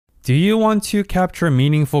Do you want to capture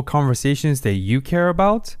meaningful conversations that you care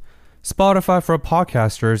about? Spotify for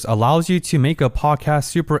Podcasters allows you to make a podcast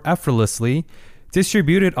super effortlessly,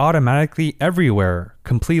 distribute it automatically everywhere,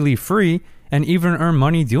 completely free, and even earn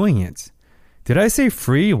money doing it. Did I say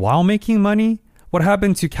free while making money? What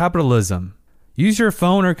happened to capitalism? Use your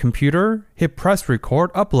phone or computer, hit press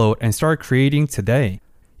record, upload, and start creating today.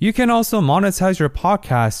 You can also monetize your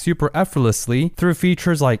podcast super effortlessly through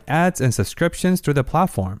features like ads and subscriptions through the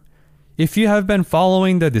platform. If you have been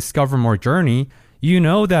following the Discover More journey, you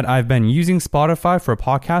know that I've been using Spotify for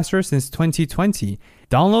Podcasters since 2020.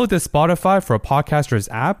 Download the Spotify for Podcasters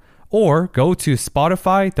app or go to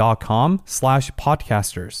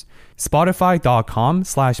spotify.com/podcasters.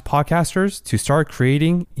 Spotify.com/podcasters to start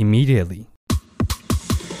creating immediately.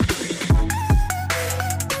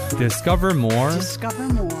 Discover More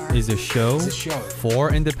is a show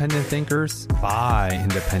for independent thinkers by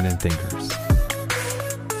independent thinkers.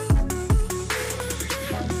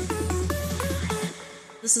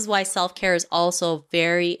 This is why self-care is also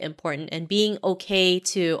very important, and being okay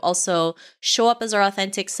to also show up as our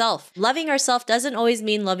authentic self. Loving ourselves doesn't always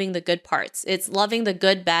mean loving the good parts. It's loving the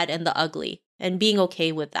good, bad, and the ugly, and being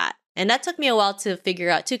okay with that. And that took me a while to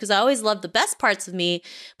figure out too, because I always loved the best parts of me,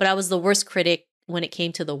 but I was the worst critic when it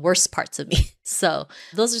came to the worst parts of me. So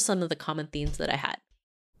those are some of the common themes that I had.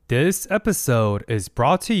 This episode is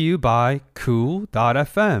brought to you by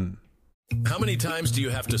Cool.fm. How many times do you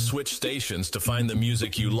have to switch stations to find the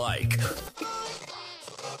music you like?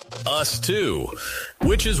 Us too.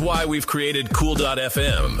 Which is why we've created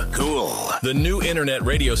Cool.fm. Cool. The new internet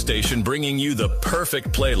radio station bringing you the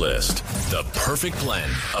perfect playlist. The perfect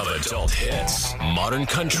blend of adult hits, modern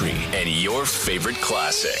country, and your favorite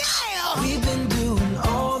classics. We've been doing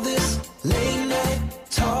all this late night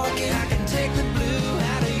talking. I can take the blue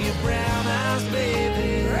out of your brown eyes, baby.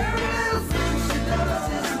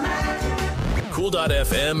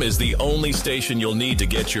 Cool.fm is the only station you'll need to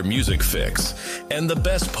get your music fix. And the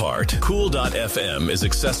best part, Cool.fm is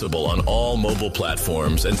accessible on all mobile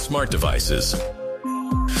platforms and smart devices.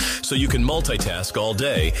 So you can multitask all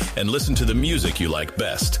day and listen to the music you like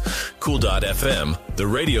best. Cool.fm, the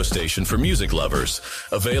radio station for music lovers.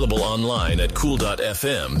 Available online at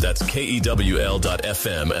Cool.fm, that's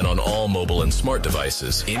KEWL.fm, and on all mobile and smart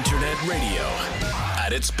devices. Internet radio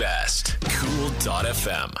at its best.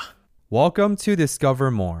 Cool.fm. Welcome to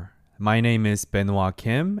Discover More. My name is Benoit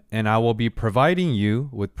Kim, and I will be providing you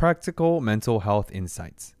with practical mental health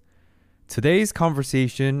insights. Today's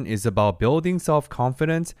conversation is about building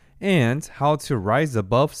self-confidence and how to rise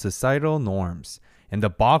above societal norms and the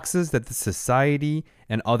boxes that the society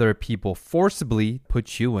and other people forcibly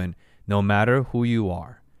put you in, no matter who you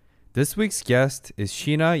are. This week's guest is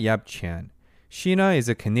Sheena Yap Chan. Sheena is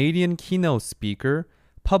a Canadian keynote speaker,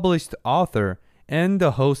 published author, and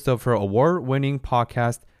the host of her award-winning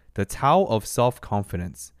podcast, The Tao of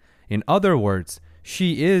Self-Confidence. In other words,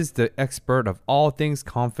 she is the expert of all things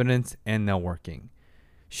confidence and networking.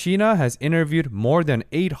 Sheena has interviewed more than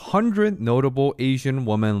 800 notable Asian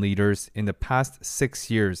women leaders in the past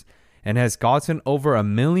 6 years and has gotten over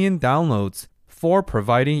 1 million downloads for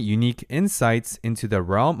providing unique insights into the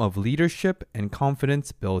realm of leadership and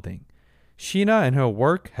confidence building. Sheena and her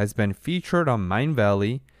work has been featured on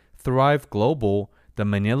Mindvalley, Thrive Global, the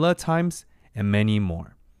Manila Times, and many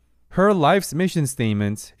more. Her life's mission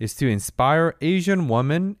statement is to inspire Asian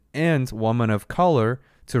women and women of color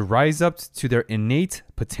to rise up to their innate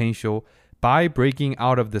potential by breaking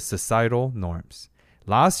out of the societal norms.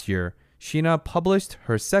 Last year, Sheena published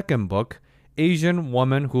her second book, Asian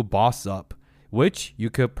Woman Who Boss Up, which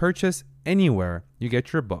you could purchase anywhere you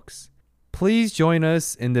get your books. Please join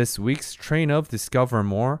us in this week's train of Discover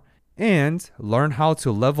More and learn how to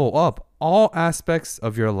level up all aspects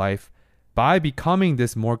of your life by becoming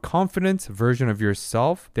this more confident version of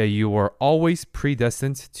yourself that you were always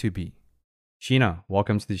predestined to be. Sheena,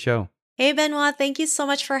 welcome to the show. Hey, Benoit, thank you so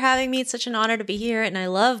much for having me. It's such an honor to be here, and I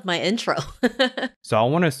love my intro. So I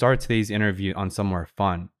want to start today's interview on somewhere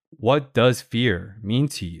fun. What does fear mean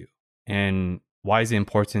to you? And why is it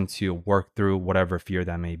important to work through whatever fear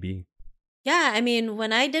that may be? Yeah, I mean,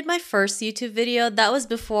 when I did my first YouTube video, that was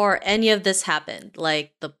before any of this happened.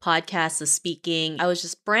 Like the podcast, the speaking. I was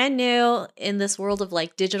just brand new in this world of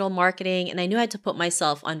like digital marketing, and I knew I had to put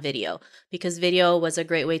myself on video because video was a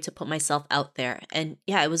great way to put myself out there. And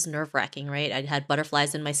yeah, it was nerve-wracking, right? I had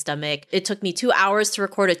butterflies in my stomach. It took me 2 hours to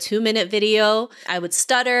record a 2-minute video. I would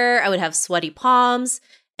stutter, I would have sweaty palms.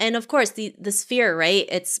 And of course, this fear, right?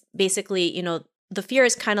 It's basically, the fear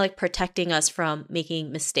is kind of like protecting us from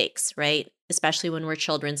making mistakes, right? Especially when we're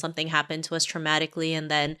children, something happened to us traumatically,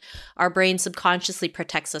 and then our brain subconsciously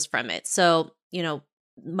protects us from it. So,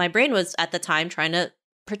 my brain was at the time trying to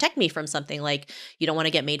protect me from something like you don't want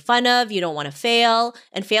to get made fun of, you don't want to fail.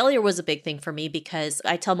 And failure was a big thing for me because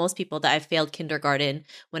I tell most people that I failed kindergarten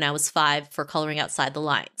when I was 5 for coloring outside the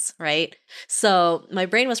lines, right? So my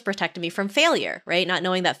brain was protecting me from failure, right? Not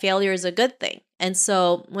knowing that failure is a good thing. And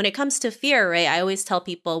so when it comes to fear, right, I always tell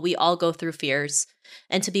people we all go through fears.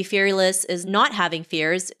 And to be fearless is not having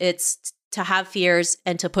fears. It's to have fears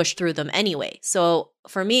and to push through them anyway. So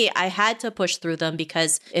for me, I had to push through them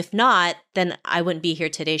because if not, then I wouldn't be here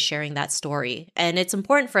today sharing that story. And it's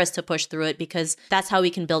important for us to push through it because that's how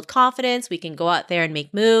we can build confidence. We can go out there and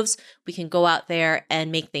make moves. We can go out there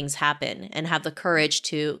and make things happen and have the courage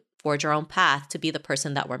to forge our own path to be the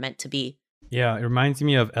person that we're meant to be. Yeah, it reminds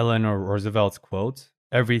me of Eleanor Roosevelt's quote,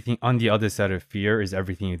 everything on the other side of fear is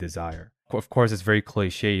everything you desire. Of course, it's very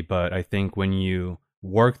cliche, but I think when you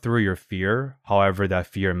work through your fear, however that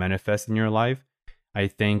fear manifests in your life, I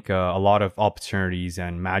think a lot of opportunities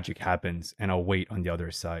and magic happens and await on the other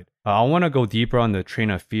side. I want to go deeper on the train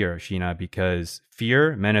of fear, Sheena, because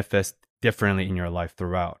fear manifests differently in your life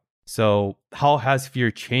throughout. So how has fear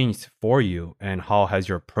changed for you and how has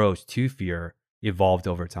your approach to fear evolved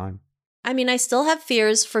over time? I mean, I still have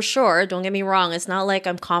fears for sure. Don't get me wrong. It's not like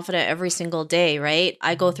I'm confident every single day, right?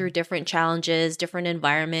 I go through different challenges, different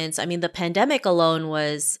environments. I mean, the pandemic alone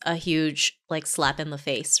was a huge slap in the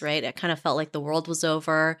face, right? It kind of felt like the world was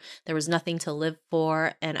over. There was nothing to live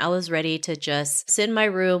for. And I was ready to just sit in my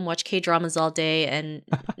room, watch K-dramas all day and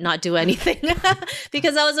not do anything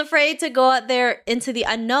because I was afraid to go out there into the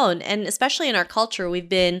unknown. And especially in our culture, we've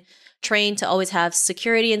been trained to always have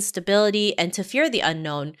security and stability and to fear the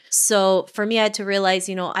unknown. So for me, I had to realize,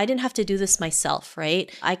 I didn't have to do this myself,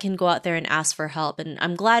 right? I can go out there and ask for help. And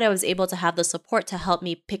I'm glad I was able to have the support to help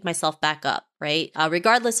me pick myself back up, right?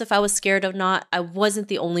 Regardless if I was scared or not, I wasn't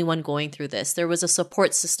the only one going through this. There was a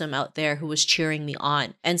support system out there who was cheering me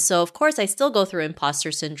on. And so, of course, I still go through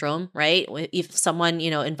imposter syndrome, right? If someone,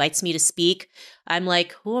 invites me to speak, I'm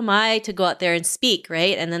like, who am I to go out there and speak,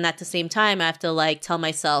 right? And then at the same time, I have to tell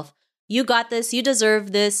myself, you got this. You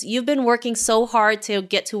deserve this. You've been working so hard to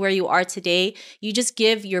get to where you are today. You just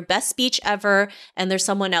give your best speech ever, and there's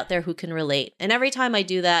someone out there who can relate. And every time I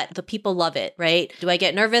do that, the people love it, right? Do I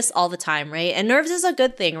get nervous? All the time, right? And nerves is a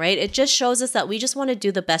good thing, right? It just shows us that we just want to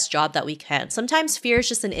do the best job that we can. Sometimes fear is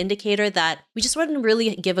just an indicator that we just want to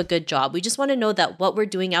really give a good job. We just want to know that what we're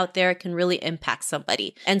doing out there can really impact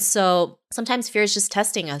somebody. And so sometimes fear is just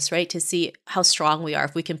testing us, right? To see how strong we are,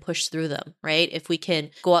 if we can push through them, right? If we can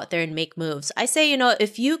go out there and make moves. I say,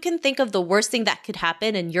 if you can think of the worst thing that could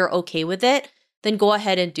happen and you're okay with it, then go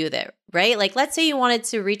ahead and do that, right? Let's say you wanted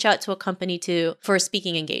to reach out to a company for a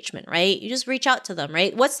speaking engagement, right? You just reach out to them,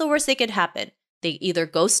 right? What's the worst that could happen? They either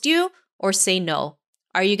ghost you or say no.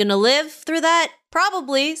 Are you going to live through that?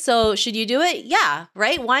 Probably. So should you do it? Yeah,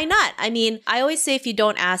 right? Why not? I mean, I always say if you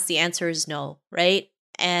don't ask, the answer is no, right?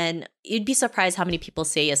 And you'd be surprised how many people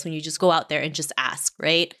say yes when you just go out there and just ask,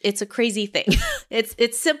 right? It's a crazy thing.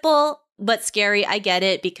 It's simple but scary. I get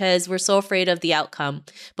it because we're so afraid of the outcome.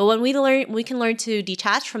 But when we can learn to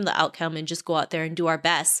detach from the outcome and just go out there and do our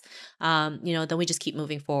best, then we just keep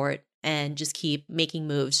moving forward and just keep making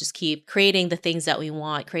moves, just keep creating the things that we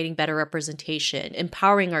want, creating better representation,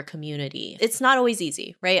 empowering our community. It's not always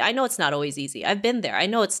easy, right? I know it's not always easy. I've been there. I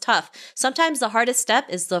know it's tough. Sometimes the hardest step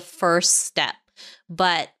is the first step.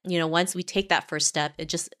 But, once we take that first step,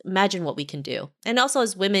 just imagine what we can do. And also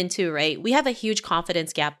as women too, right? We have a huge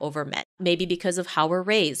confidence gap over men, maybe because of how we're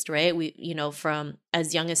raised, right? We, from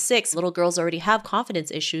as young as 6, little girls already have confidence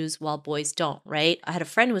issues while boys don't, right? I had a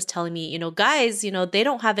friend who was telling me, guys, they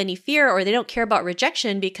don't have any fear or they don't care about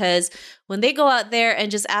rejection because when they go out there and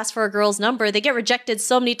just ask for a girl's number, they get rejected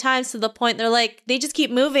so many times to the point they just keep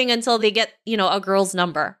moving until they get, a girl's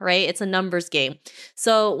number, right? It's a numbers game.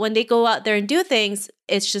 So when they go out there and do things,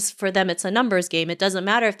 it's just for them, it's a numbers game. It doesn't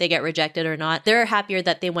matter if they get rejected or not. They're happier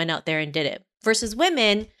that they went out there and did it. Versus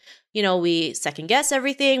women, we second guess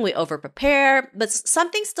everything, we over prepare, but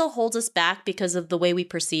something still holds us back because of the way we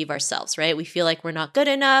perceive ourselves, right? We feel like we're not good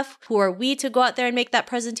enough. Who are we to go out there and make that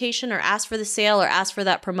presentation or ask for the sale or ask for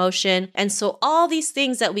that promotion? And so all these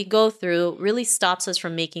things that we go through really stops us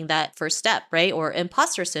from making that first step, right? Or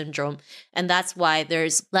imposter syndrome. And that's why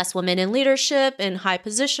there's less women in leadership in high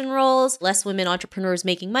position roles, less women entrepreneurs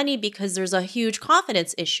making money because there's a huge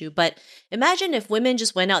confidence issue. But imagine if women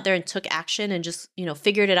just went out there and took action and just,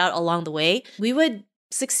 figured it out along the way, we would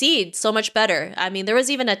succeed so much better. I mean, there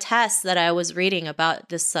was even a test that I was reading about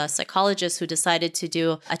this psychologist who decided to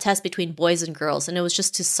do a test between boys and girls. And it was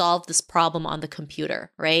just to solve this problem on the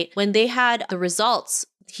computer, right? When they had the results,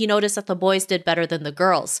 he noticed that the boys did better than the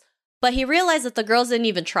girls. But he realized that the girls didn't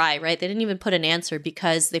even try, right? They didn't even put an answer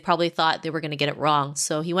because they probably thought they were going to get it wrong.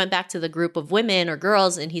 So he went back to the group of women or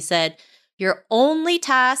girls and he said, your only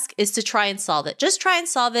task is to try and solve it. Just try and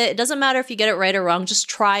solve it. It doesn't matter if you get it right or wrong. Just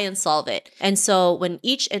try and solve it. And so when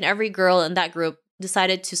each and every girl in that group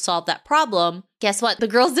decided to solve that problem, guess what? The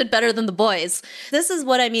girls did better than the boys. This is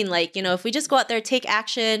what I mean. Like, if we just go out there, take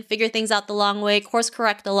action, figure things out the long way, course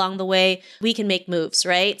correct along the way, we can make moves,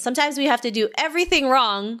 right? Sometimes we have to do everything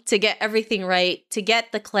wrong to get everything right, to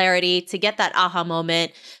get the clarity, to get that aha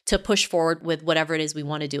moment, to push forward with whatever it is we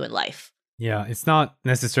want to do in life. Yeah, it's not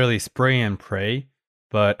necessarily spray and pray,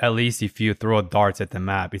 but at least if you throw darts at the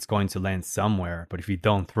map, it's going to land somewhere. But if you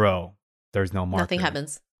don't throw, there's no marker. Nothing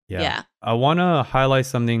happens. Yeah. Yeah. I want to highlight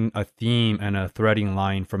something, a theme and a threading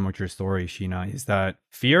line from your story, Sheena, is that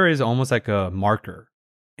fear is almost like a marker.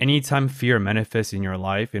 Anytime fear manifests in your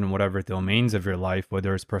life, in whatever domains of your life,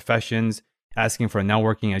 whether it's professions, asking for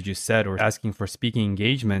networking, as you said, or asking for speaking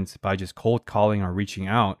engagements by just cold calling or reaching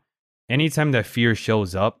out, anytime that fear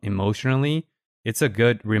shows up emotionally, it's a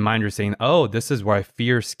good reminder saying, oh, this is where I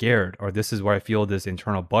fear scared, or this is where I feel this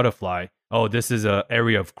internal butterfly. Oh, this is an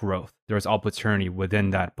area of growth. There's opportunity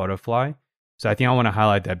within that butterfly. So I think I want to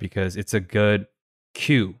highlight that because it's a good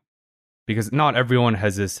cue. Because not everyone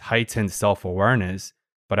has this heightened self-awareness,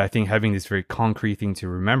 but I think having this very concrete thing to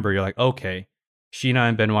remember, you're like, okay, Sheena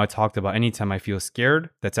and Benoit talked about anytime I feel scared,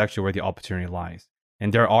 that's actually where the opportunity lies.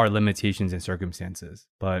 And there are limitations and circumstances.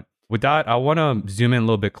 But with that, I want to zoom in a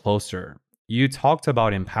little bit closer. You talked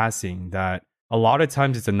about in passing that a lot of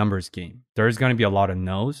times it's a numbers game. There's going to be a lot of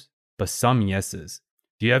no's, but some yeses.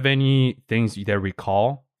 Do you have any things that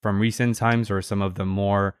recall from recent times or some of the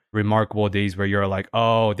more remarkable days where you're like,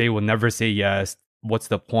 oh, they will never say yes. What's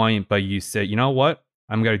the point? But you said, you know what?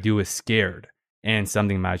 I'm going to do is scared. And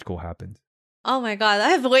something magical happened. Oh my God, I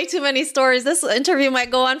have way too many stories. This interview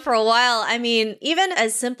might go on for a while. I mean, even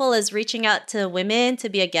as simple as reaching out to women to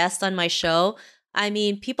be a guest on my show. I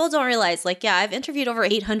mean, people don't realize, like, yeah, I've interviewed over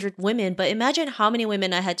 800 women, but imagine how many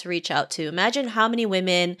women I had to reach out to. Imagine how many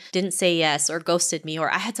women didn't say yes or ghosted me,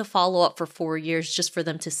 or I had to follow up for 4 years just for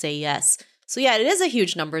them to say yes. So yeah, it is a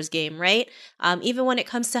huge numbers game, right? Even when it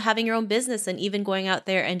comes to having your own business and even going out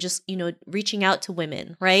there and just, reaching out to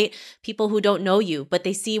women, right? People who don't know you, but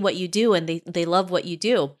they see what you do and they love what you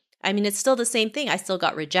do. I mean, it's still the same thing. I still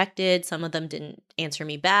got rejected. Some of them didn't answer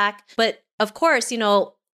me back. But of course,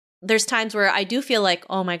 there's times where I do feel like,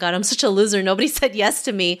 oh my God, I'm such a loser. Nobody said yes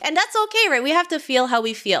to me. And that's okay, right? We have to feel how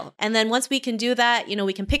we feel. And then once we can do that,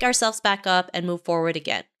 we can pick ourselves back up and move forward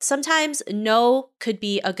again. Sometimes no could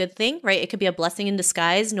be a good thing, right? It could be a blessing in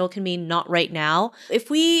disguise. No can mean not right now.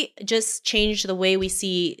 If we just change the way we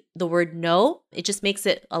see the word no, it just makes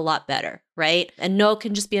it a lot better, right? And no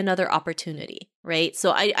can just be another opportunity, right?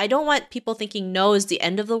 So I don't want people thinking no is the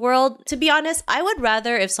end of the world. To be honest, I would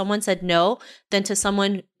rather if someone said no than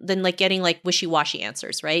getting like wishy-washy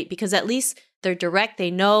answers, right? Because at least they're direct, they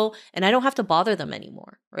know, and I don't have to bother them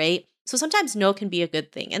anymore, right? So sometimes no can be a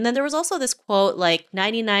good thing. And then there was also this quote, like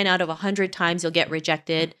 99 out of 100 times you'll get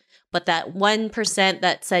rejected, but that 1%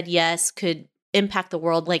 that said yes could impact the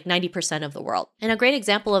world like 90% of the world. And a great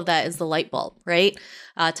example of that is the light bulb, right?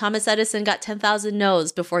 Thomas Edison got 10,000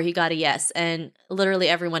 no's before he got a yes, and literally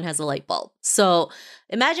everyone has a light bulb. So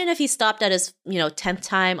imagine if he stopped at his, 10th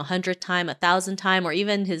time, 100th time, 1,000th time, or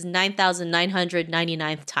even his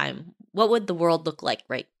 9,999th time. What would the world look like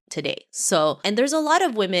right today? So, and there's a lot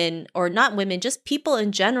of women, or not women, just people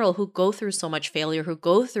in general who go through so much failure, who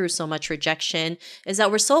go through so much rejection, is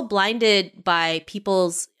that we're so blinded by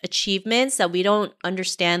people's achievements that we don't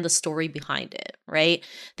understand the story behind it, right?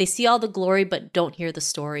 They see all the glory, but don't hear the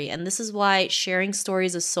story. And this is why sharing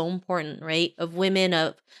stories is so important, right? Of women,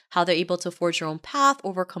 of how they're able to forge their own path,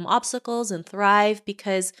 overcome obstacles, and thrive,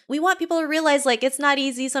 because we want people to realize, like, it's not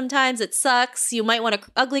easy sometimes. It sucks. You might want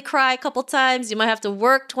to ugly cry a couple times. You might have to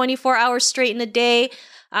work 24 hours straight in a day.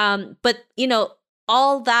 But,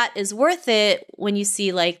 all that is worth it when you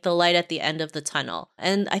see like the light at the end of the tunnel.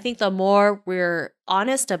 And I think the more we're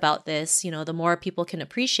honest about this, the more people can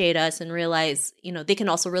appreciate us and realize, they can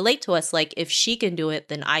also relate to us. Like, if she can do it,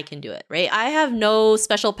 then I can do it, right? I have no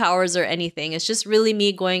special powers or anything. It's just really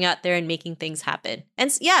me going out there and making things happen.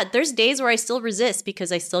 And yeah, there's days where I still resist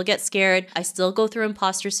because I still get scared. I still go through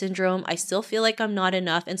imposter syndrome. I still feel like I'm not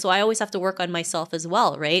enough. And so I always have to work on myself as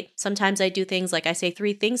well, right? Sometimes I do things like I say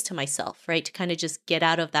 3 things to myself, right? To kind of just get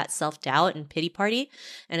out of that self-doubt and pity party.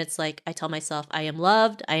 And it's like, I tell myself, I am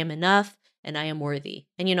loved, I am enough, and I am worthy.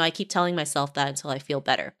 And, I keep telling myself that until I feel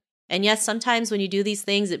better. And yes, sometimes when you do these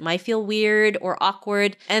things, it might feel weird or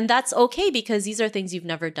awkward. And that's okay because these are things you've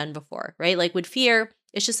never done before, right? Like with fear,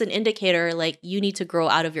 It's just an indicator like you need to grow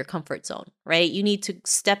out of your comfort zone, right? You need to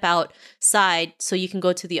step outside so you can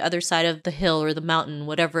go to the other side of the hill or the mountain,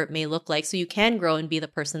 whatever it may look like, so you can grow and be the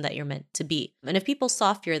person that you're meant to be. And if people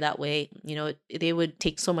saw fear that way, they would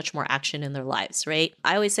take so much more action in their lives, right?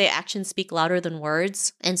 I always say actions speak louder than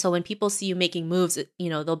words. And so when people see you making moves,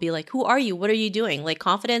 they'll be like, who are you? What are you doing? Like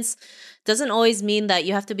confidence doesn't always mean that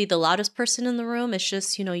you have to be the loudest person in the room. It's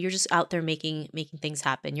just, you're just out there making things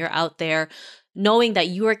happen. You're out there knowing that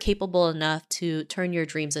you are capable enough to turn your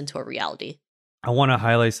dreams into a reality. I want to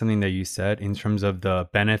highlight something that you said in terms of the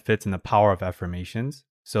benefits and the power of affirmations.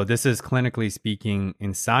 So this is clinically speaking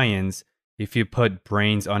in science. If you put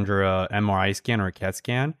brains under a MRI scan or a CAT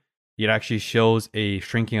scan, it actually shows a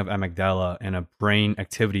shrinking of amygdala and a brain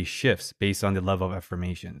activity shifts based on the level of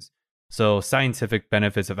affirmations. So scientific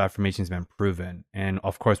benefits of affirmations have been proven. And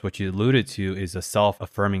of course, what you alluded to is a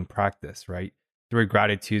self-affirming practice, right? Through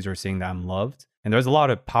gratitudes or saying that I'm loved. And there's a lot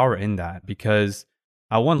of power in that because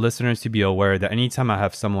I want listeners to be aware that anytime I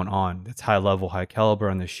have someone on that's high level, high caliber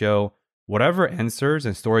on the show, whatever answers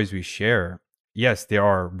and stories we share, yes, they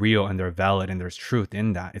are real and they're valid and there's truth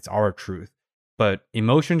in that. It's our truth. But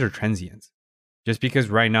emotions are transient. Just because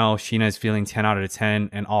right now Sheena is feeling 10 out of 10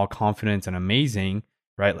 and all confident and amazing,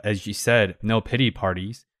 right? As you said, no pity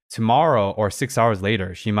parties. Tomorrow or 6 hours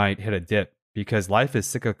later, she might hit a dip because life is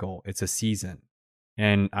cyclical. It's a season.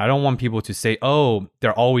 And I don't want people to say, oh,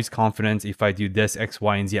 they're always confident. If I do this, X,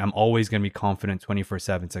 Y, and Z, I'm always going to be confident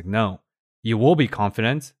 24/7. It's like, no, you will be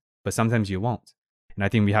confident, but sometimes you won't. And I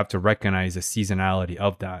think we have to recognize the seasonality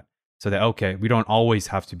of that so that, okay, we don't always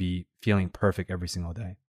have to be feeling perfect every single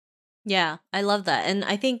day. Yeah, I love that. And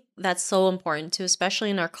I think that's so important too, especially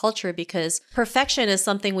in our culture, because perfection is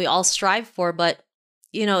something we all strive for, but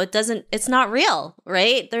it's not real,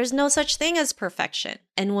 right? There's no such thing as perfection.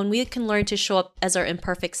 And when we can learn to show up as our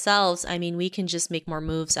imperfect selves, we can just make more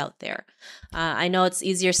moves out there. I know it's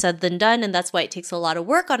easier said than done, and that's why it takes a lot of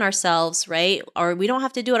work on ourselves, right? Or we don't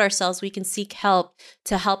have to do it ourselves. We can seek help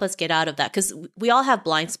to help us get out of that because we all have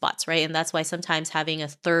blind spots, right? And that's why sometimes having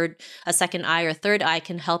a second eye or third eye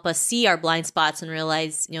can help us see our blind spots and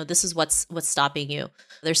realize, this is what's stopping you.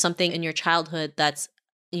 There's something in your childhood that's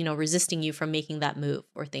resisting you from making that move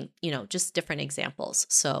or think, just different examples.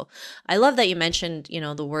 So I love that you mentioned,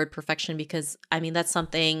 the word perfection because that's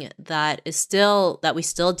something that we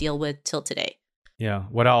still deal with till today. Yeah.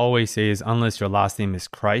 What I always say is unless your last name is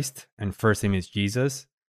Christ and first name is Jesus,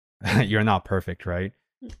 you're not perfect, right?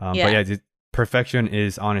 But yeah, perfection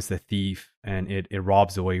is honest a thief and it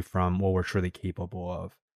robs away from what we're truly capable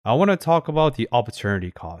of. I want to talk about the opportunity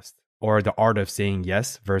cost or the art of saying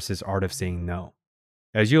yes versus art of saying no.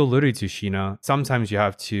 As you alluded to, Sheena, sometimes you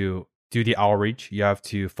have to do the outreach, you have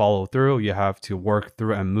to follow through, you have to work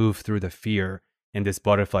through and move through the fear and this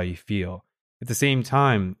butterfly you feel. At the same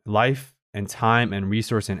time, life and time and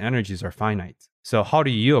resource and energies are finite. So how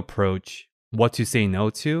do you approach what to say no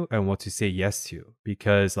to and what to say yes to?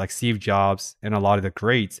 Because like Steve Jobs and a lot of the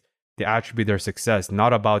greats, they attribute their success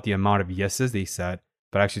not about the amount of yeses they said,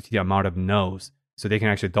 but actually to the amount of no's. So they can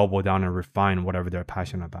actually double down and refine whatever they're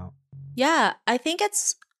passionate about. Yeah, I think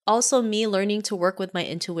it's also me learning to work with my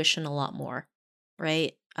intuition a lot more,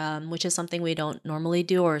 right? Which is something we don't normally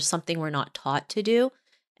do or something we're not taught to do.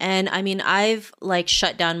 And I've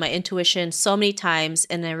shut down my intuition so many times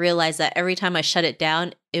and I realized that every time I shut it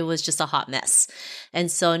down, it was just a hot mess. And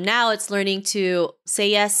so now it's learning to say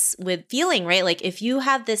yes with feeling, right? Like if you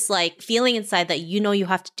have this feeling inside that you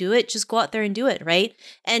have to do it, just go out there and do it, right?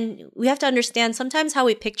 And we have to understand sometimes how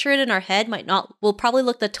we picture it in our head will probably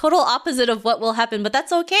look the total opposite of what will happen, but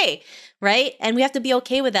that's okay, right? And we have to be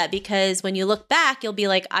okay with that because when you look back, you'll be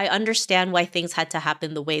like, I understand why things had to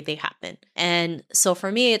happen the way they happened. And so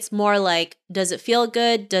for me, it's more like, does it feel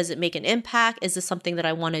good? Does it make an impact? Is this something that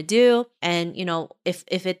I want to do? And,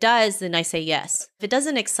 if it does, then I say yes. If it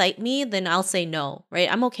doesn't excite me, then I'll say no,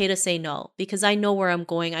 right? I'm okay to say no because I know where I'm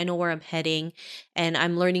going. I know where I'm heading. And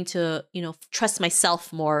I'm learning to, trust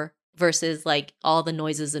myself more versus all the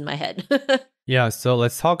noises in my head. Yeah, so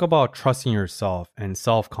let's talk about trusting yourself and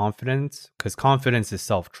self-confidence because confidence is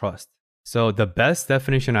self-trust. So the best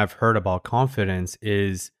definition I've heard about confidence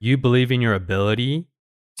is you believe in your ability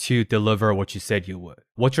to deliver what you said you would.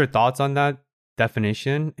 What's your thoughts on that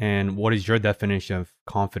definition and what is your definition of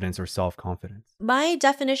confidence or self-confidence? My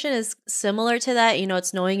definition is similar to that.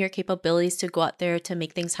 It's knowing your capabilities to go out there to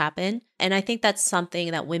make things happen. And I think that's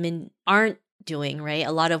something that women aren't doing, right?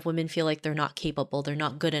 A lot of women feel like they're not capable, they're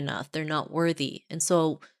not good enough, they're not worthy. And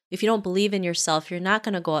so if you don't believe in yourself, you're not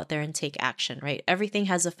going to go out there and take action, right? Everything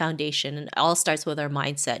has a foundation, and it all starts with our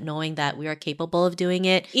mindset, knowing that we are capable of doing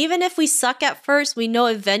it. Even if we suck at first, we know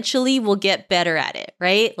eventually we'll get better at it,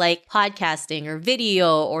 right? Like podcasting or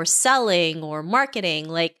video or selling or marketing,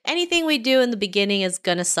 like anything we do in the beginning is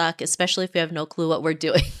going to suck, especially if we have no clue what we're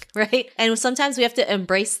doing, right? And sometimes we have to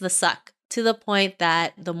embrace the suck, to the point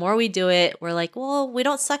that the more we do it, we're like, well, we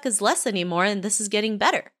don't suck as less anymore, and this is getting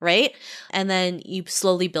better, right? And then you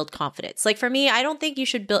slowly build confidence. Like for me, I don't think you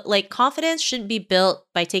should build, like confidence shouldn't be built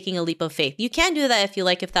by taking a leap of faith. You can do that if you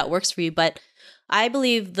like, if that works for you, but I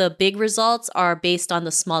believe the big results are based on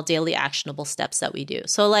the small daily actionable steps that we do.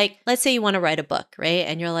 So like, let's say you want to write a book, right?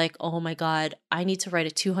 And you're like, oh my God, I need to write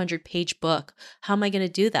a 200-page book. How am I going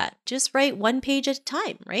to do that? Just write one page at a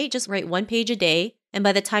time, right? Just write one page a day. And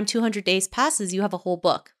by the time 200 days passes, you have a whole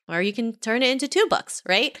book, or you can turn it into 2 books,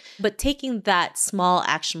 right? But taking that small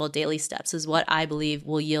actionable daily steps is what I believe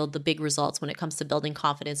will yield the big results when it comes to building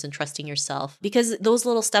confidence and trusting yourself, because those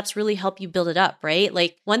little steps really help you build it up, right?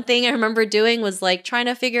 Like one thing I remember doing was like trying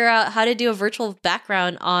to figure out how to do a virtual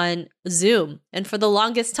background on Zoom. And for the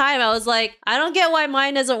longest time, I was like, I don't get why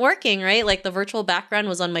mine isn't working, right? Like the virtual background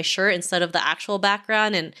was on my shirt instead of the actual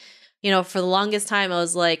background. And for the longest time, I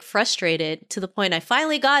was like frustrated, to the point I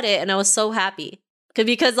finally got it, and I was so happy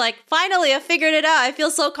because like finally I figured it out. I feel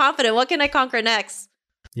so confident. What can I conquer next?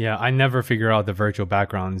 Yeah, I never figure out the virtual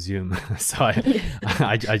background on Zoom. So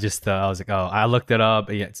I just, I was like, oh, I looked it up.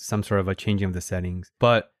 Yeah, it's some sort of a changing of the settings.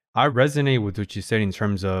 But I resonate with what you said in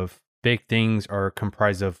terms of big things are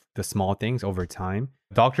comprised of the small things over time.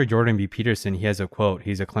 Dr. Jordan B. Peterson, he has a quote.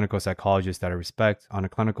 He's a clinical psychologist that I respect on a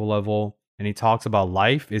clinical level. And he talks about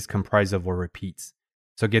life is comprised of what repeats.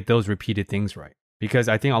 So get those repeated things right. Because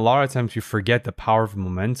I think a lot of times we forget the power of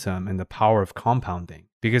momentum and the power of compounding.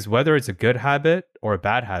 Because whether it's a good habit or a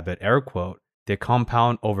bad habit, air quote, they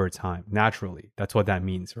compound over time, naturally. That's what that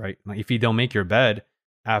means, right? Like if you don't make your bed,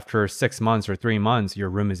 after 6 months or 3 months, your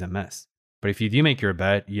room is a mess. But if you do make your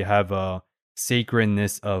bed, you have a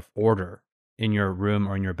sacredness of order in your room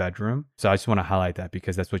or in your bedroom. So I just want to highlight that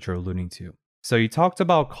because that's what you're alluding to. So you talked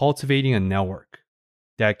about cultivating a network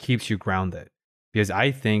that keeps you grounded. Because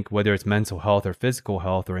I think whether it's mental health or physical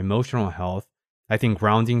health or emotional health, I think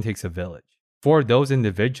grounding takes a village. For those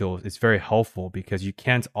individuals, it's very helpful because you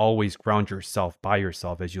can't always ground yourself by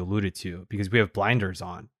yourself, as you alluded to, because we have blinders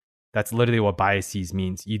on. That's literally what biases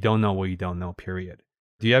means. You don't know what you don't know, period.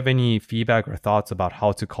 Do you have any feedback or thoughts about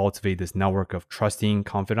how to cultivate this network of trusting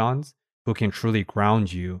confidants who can truly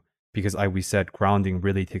ground you? Because like we said, grounding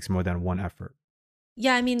really takes more than one effort.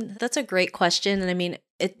 Yeah, I mean, that's a great question. And I mean,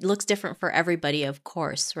 it looks different for everybody, of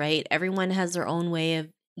course, right? Everyone has their own way of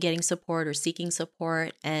getting support or seeking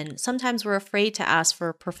support. And sometimes we're afraid to ask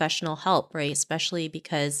for professional help, right? Especially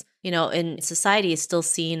because, in society it's still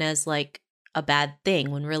seen as like a bad thing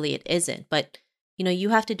when really it isn't. But, you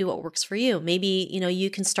have to do what works for you. Maybe, you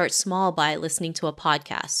can start small by listening to a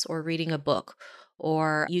podcast or reading a book,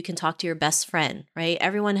 or you can talk to your best friend, right?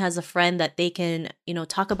 Everyone has a friend that they can,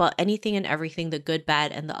 talk about anything and everything, the good,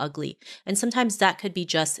 bad, and the ugly. And sometimes that could be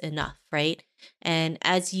just enough, right? And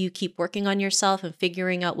as you keep working on yourself and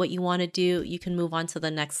figuring out what you want to do, you can move on to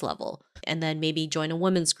the next level. And then maybe join a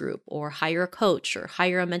women's group or hire a coach or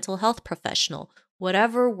hire a mental health professional.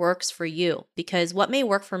 Whatever works for you, because what may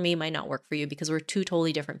work for me might not work for you because we're two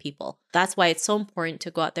totally different people. That's why it's so important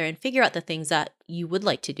to go out there and figure out the things that you would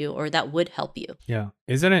like to do or that would help you. Yeah.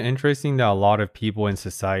 Isn't it interesting that a lot of people in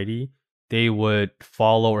society, they would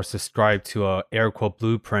follow or subscribe to a air quote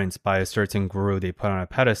blueprints by a certain guru they put on a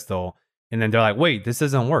pedestal. And then they're like, wait, this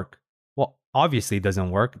doesn't work. Well, obviously it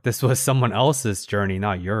doesn't work. This was someone else's journey,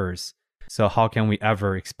 not yours. So how can we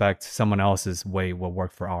ever expect someone else's way will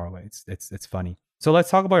work for our way? It's funny. So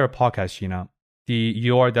let's talk about your podcast, Sheena.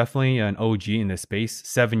 You are definitely an OG in this space,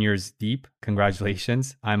 7 years deep.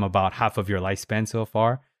 Congratulations. I'm about half of your lifespan so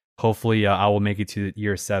far. Hopefully, I will make it to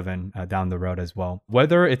year 7 down the road as well.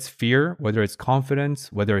 Whether it's fear, whether it's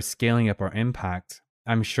confidence, whether it's scaling up our impact,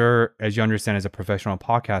 I'm sure, as you understand as a professional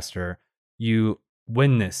podcaster, you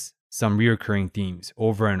witness some reoccurring themes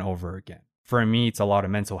over and over again. For me, it's a lot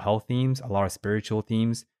of mental health themes, a lot of spiritual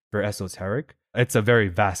themes, very esoteric. It's a very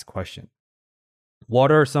vast question.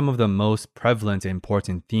 What are some of the most prevalent and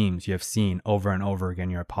important themes you have seen over and over again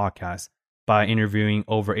in your podcast by interviewing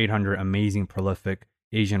over 800 amazing, prolific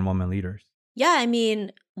Asian women leaders? Yeah, I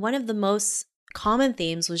mean, one of the most common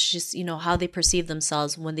themes was just, how they perceive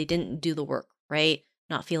themselves when they didn't do the work, right?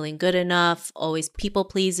 Not feeling good enough, always people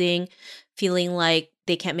pleasing, feeling like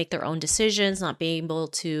they can't make their own decisions, not being able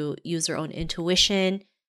to use their own intuition.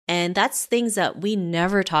 And that's things that we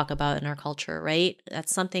never talk about in our culture, right?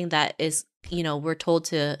 That's something that is, we're told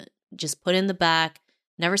to just put in the back,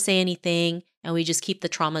 never say anything, and we just keep the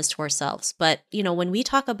traumas to ourselves. But, when we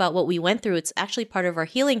talk about what we went through, it's actually part of our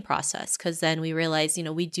healing process, because then we realize,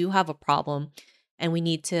 we do have a problem and we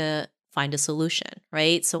need to find a solution,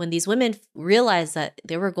 right? So when these women realized that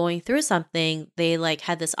they were going through something, they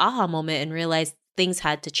had this aha moment and realized things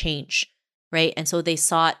had to change, right? And so they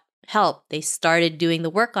sought help. They started doing the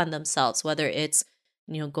work on themselves, whether it's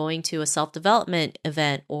going to a self-development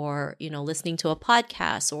event or listening to a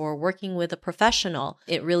podcast or working with a professional.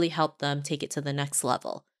 It really helped them take it to the next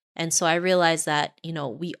level. And so I realized that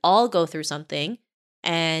we all go through something,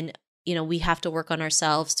 and we have to work on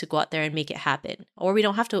ourselves to go out there and make it happen. Or we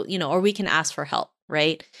don't have to, or we can ask for help,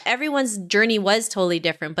 right? Everyone's journey was totally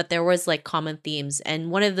different, but there was common themes.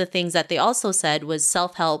 And one of the things that they also said was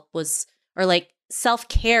self-help was, or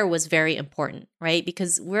self-care was very important, right?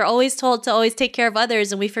 Because we're always told to always take care of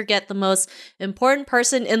others, and we forget the most important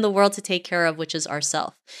person in the world to take care of, which is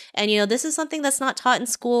ourselves. And, this is something that's not taught in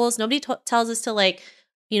schools. Nobody tells us to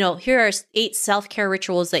here are 8 self-care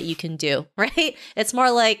rituals that you can do, right? It's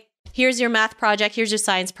more like, here's your math project, here's your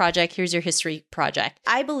science project, here's your history project.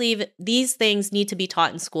 I believe these things need to be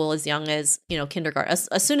taught in school as young as, kindergarten,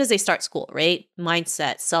 as soon as they start school, right?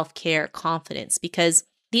 Mindset, self-care, confidence, because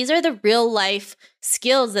these are the real life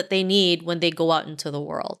skills that they need when they go out into the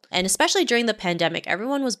world. And especially during the pandemic,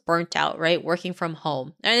 everyone was burnt out, right? Working from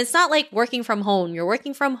home. And it's not like working from home. You're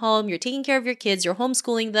working from home, you're taking care of your kids, you're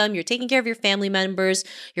homeschooling them, you're taking care of your family members,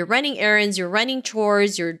 you're running errands, you're running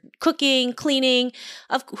chores, you're cooking, cleaning.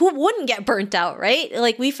 Who wouldn't get burnt out, right?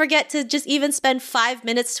 We forget to just even spend 5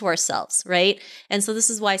 minutes to ourselves, right? And so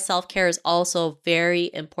this is why self-care is also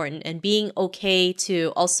very important, and being okay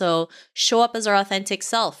to also show up as our authentic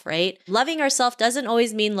self, right? Loving ourselves doesn't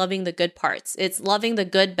always mean loving the good parts. It's loving the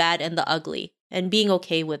good, bad, and the ugly, and being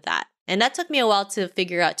okay with that. And that took me a while to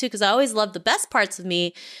figure out too, because I always loved the best parts of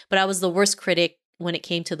me, but I was the worst critic when it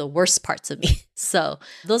came to the worst parts of me. So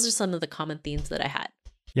those are some of the common themes that I had.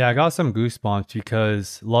 Yeah, I got some goosebumps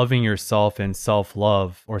because loving yourself and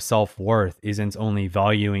self-love or self-worth isn't only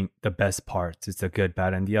valuing the best parts. It's the good,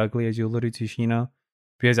 bad, and the ugly, as you alluded to, Sheena.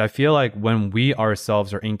 Because I feel like when we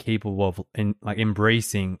ourselves are incapable of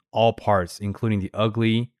embracing all parts, including the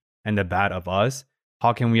ugly and the bad of us,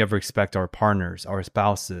 how can we ever expect our partners, our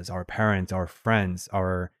spouses, our parents, our friends,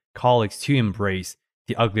 our colleagues to embrace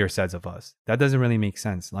the uglier sides of us? That doesn't really make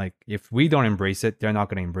sense. If we don't embrace it, they're not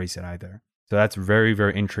going to embrace it either. So that's very,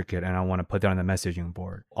 very intricate, and I want to put that on the messaging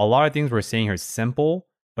board. A lot of things we're saying here is simple,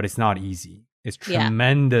 but it's not easy. It's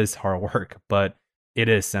tremendous hard work, but it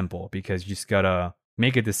is simple because you just got to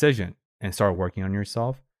make a decision and start working on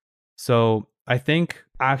yourself. So I think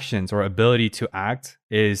actions or ability to act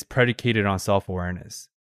is predicated on self-awareness.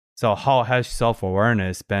 So how has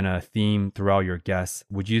self-awareness been a theme throughout your guests?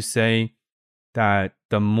 Would you say that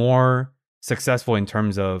the more successful in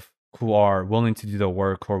terms of who are willing to do the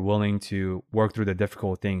work or willing to work through the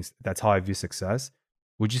difficult things, that's how I view success?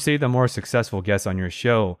 Would you say the more successful guests on your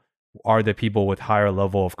show are the people with higher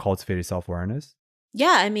level of cultivated self-awareness?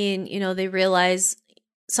 Yeah, I mean, they realize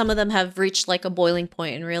some of them have reached a boiling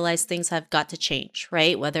point and realize things have got to change,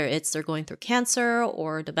 right? Whether it's they're going through cancer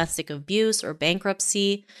or domestic abuse or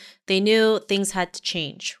bankruptcy, they knew things had to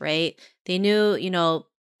change, right? They knew,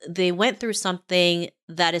 they went through something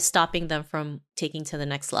that is stopping them from taking to the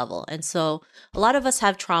next level. And so a lot of us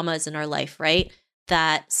have traumas in our life, right?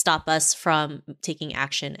 That stop us from taking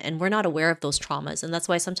action. And we're not aware of those traumas. And that's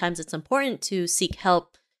why sometimes it's important to seek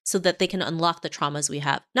help so that they can unlock the traumas we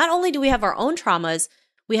have. Not only do we have our own traumas,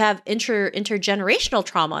 we have intergenerational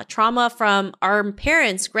trauma from our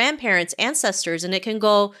parents, grandparents, ancestors, and it can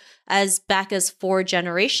go as back as 4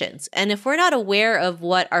 generations. And if we're not aware of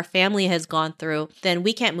what our family has gone through, then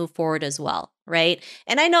we can't move forward as well, right?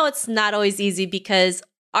 And I know it's not always easy because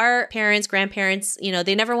our parents, grandparents,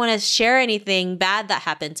 they never want to share anything bad that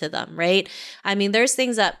happened to them, right? I mean, there's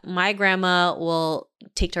things that my grandma will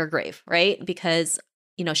take to her grave, right? Because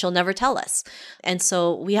she'll never tell us. And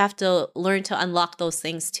so we have to learn to unlock those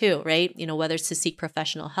things too, right? Whether it's to seek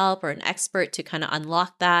professional help or an expert to kind of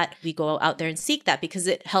unlock that, we go out there and seek that because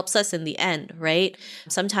it helps us in the end, right?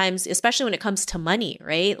 Sometimes, especially when it comes to money,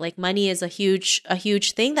 right? Money is a huge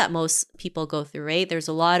thing that most people go through, right? There's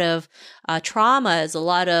a lot of traumas, a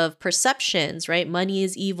lot of perceptions, right? Money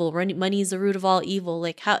is evil. Money is the root of all evil.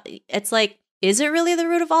 Is it really the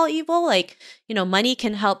root of all evil? Money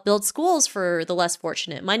can help build schools for the less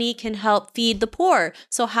fortunate. Money can help feed the poor.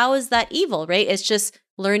 So how is that evil, right? It's just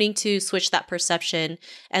learning to switch that perception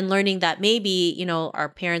and learning that maybe, our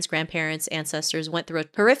parents, grandparents, ancestors went through a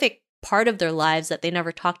horrific part of their lives that they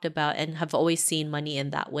never talked about and have always seen money in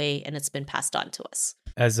that way, and it's been passed on to us.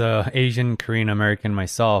 As a Asian Korean American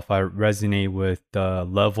myself, I resonate with the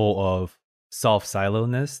level of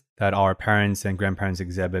self-siloedness that our parents and grandparents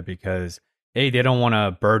exhibit because they don't want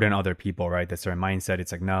to burden other people, right? That's their mindset.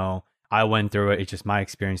 It's like, no, I went through it. It's just my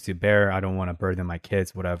experience to bear. I don't want to burden my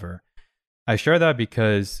kids, whatever. I share that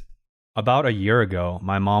because about a year ago,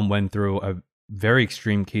 my mom went through a very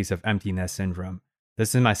extreme case of empty nest syndrome.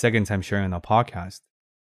 This is my second time sharing on the podcast,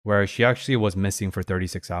 where she actually was missing for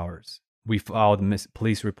 36 hours. We filed a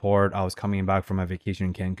police report. I was coming back from a vacation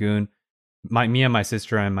in Cancun. Me and my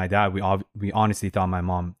sister and my dad, we honestly thought my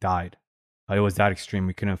mom died. It was that extreme.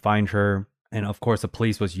 We couldn't find her. And of course, the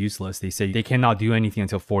police was useless. They say they cannot do anything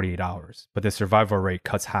until 48 hours, but the survival rate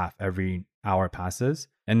cuts half every hour passes.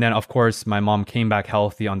 And then, of course, my mom came back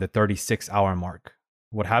healthy on the 36-hour mark.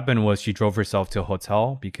 What happened was she drove herself to a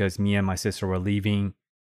hotel because me and my sister were leaving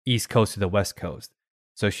East Coast to the West Coast.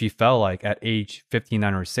 So she felt like at age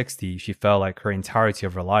 59 or 60, she felt like her entirety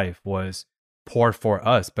of her life was poured for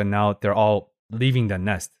us, but now they're all leaving the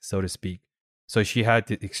nest, so to speak. So she had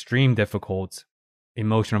the extreme difficult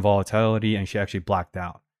emotional volatility and she actually blacked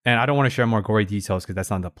out. And I don't want to share more gory details because that's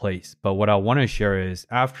not the place. But what I want to share is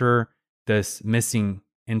after this missing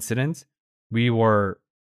incident, we were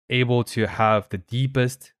able to have the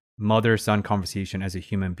deepest mother-son conversation as a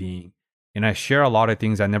human being. And I share a lot of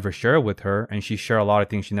things I never shared with her, and she shared a lot of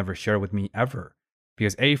things she never shared with me ever.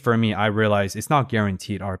 Because for me, I realized it's not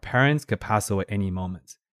guaranteed. Our parents could pass away at any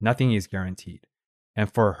moment. Nothing is guaranteed.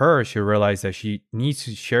 And for her, she realized that she needs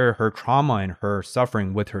to share her trauma and her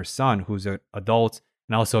suffering with her son, who's an adult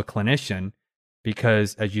and also a clinician.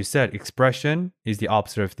 Because as you said, expression is the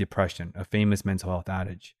opposite of depression, a famous mental health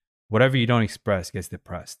adage. Whatever you don't express gets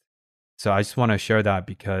depressed. So I just want to share that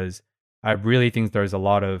because I really think there's a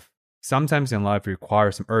lot of, sometimes in life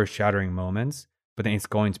requires some earth-shattering moments, but then it's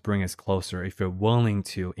going to bring us closer if you're willing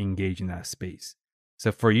to engage in that space.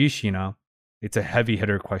 So for you, Sheena, it's a heavy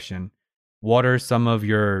hitter question. What are some of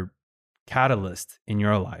your catalysts in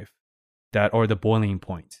your life that, or the boiling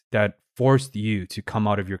point that forced you to come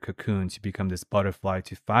out of your cocoon to become this butterfly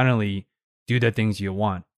to finally do the things you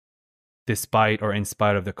want, despite or in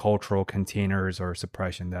spite of the cultural containers or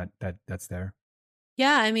suppression that's there?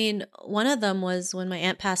 Yeah, I mean, one of them was when my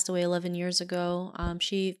aunt passed away 11 years ago.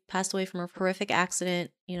 She passed away from a horrific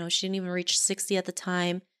accident. You know, she didn't even reach 60 at the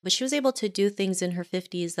time, but she was able to do things in her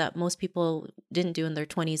 50s that most people didn't do in their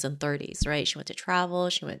 20s and 30s, right? She went to travel,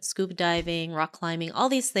 she went scuba diving, rock climbing, all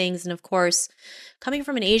these things. And of course, coming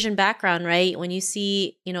from an Asian background, right? When you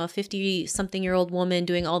see, you know, a 50-something-year-old woman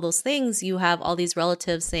doing all those things, you have all these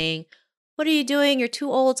relatives saying, "What are you doing? You're too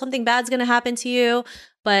old. Something bad's going to happen to you."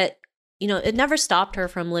 But you know, it never stopped her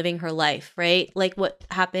from living her life, right? Like what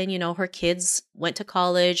happened, you know, her kids went to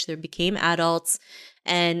college, they became adults.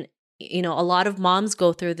 And, you know, a lot of moms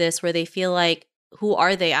go through this where they feel like, who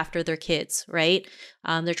are they after their kids, right?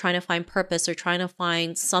 They're trying to find purpose, they're trying to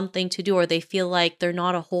find something to do, or they feel like they're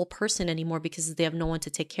not a whole person anymore because they have no one to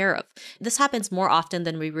take care of. This happens more often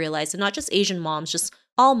than we realize, and not just Asian moms, just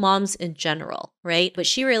all moms in general, right? But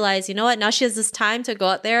she realized, you know what, now she has this time to go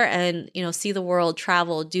out there and, you know, see the world,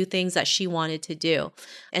 travel, do things that she wanted to do.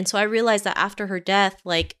 And so I realized that after her death,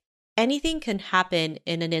 like anything can happen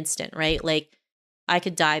in an instant, right? Like I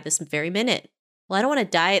could die this very minute. Well, I don't want to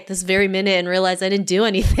die at this very minute and realize I didn't do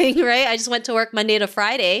anything, right? I just went to work Monday to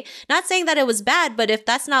Friday. Not saying that it was bad, but if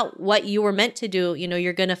that's not what you were meant to do, you know,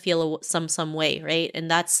 you're going to feel some way, right?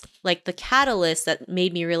 And that's like the catalyst that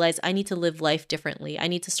made me realize I need to live life differently. I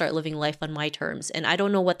need to start living life on my terms. And I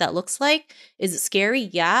don't know what that looks like. Is it scary?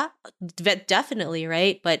 Yeah, definitely,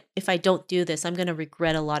 right? But if I don't do this, I'm going to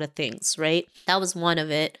regret a lot of things, right? That was one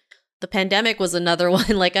of it. The pandemic was another one.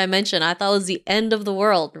 Like I mentioned, I thought it was the end of the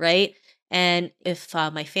world, right? And if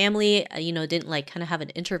my family, you know, didn't like kind of have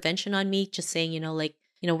an intervention on me, just saying, you know, like,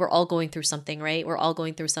 you know, we're all going through something, right? We're all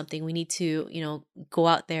going through something. We need to, you know, go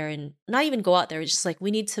out there and not even go out there. It's just like,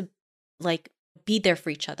 we need to like be there for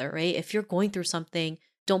each other, right? If you're going through something,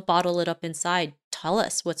 don't bottle it up inside. Tell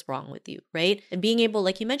us what's wrong with you, right? And being able,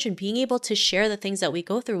 like you mentioned, being able to share the things that we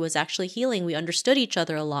go through was actually healing. We understood each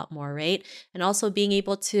other a lot more, right? And also being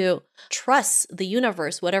able to trust the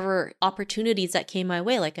universe, whatever opportunities that came my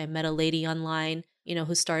way. Like I met a lady online, you know,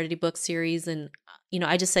 who started a book series and, you know,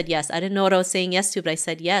 I just said yes. I didn't know what I was saying yes to, but I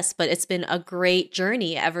said yes. But it's been a great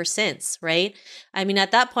journey ever since, right? I mean,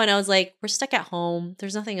 at that point, I was like, we're stuck at home.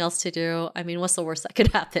 There's nothing else to do. I mean, what's the worst that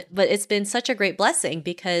could happen? But it's been such a great blessing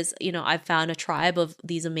because, you know, I've found a tribe of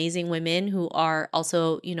these amazing women who are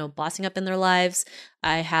also, you know, bossing up in their lives,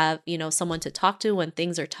 I have, someone to talk to when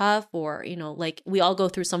things are tough, or, like we all go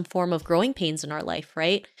through some form of growing pains in our life,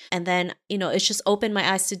 right? And then, it's just opened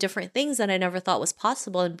my eyes to different things that I never thought was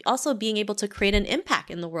possible. And also being able to create an impact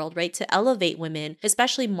in the world, right? To elevate women,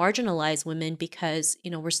 especially marginalized women, because,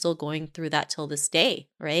 we're still going through that till this day,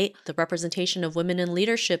 right? The representation of women in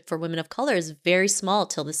leadership for women of color is very small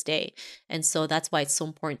till this day. And so that's why it's so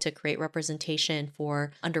important to create representation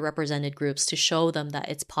for underrepresented groups to show them that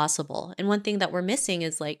it's possible. And one thing that we're missing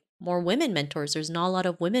is like more women mentors. There's not a lot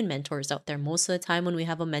of women mentors out there. Most of the time when we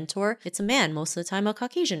have a mentor, it's a man, most of the time a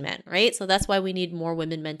Caucasian man, right? So that's why we need more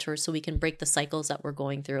women mentors so we can break the cycles that we're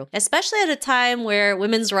going through, especially at a time where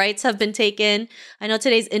women's rights have been taken. I know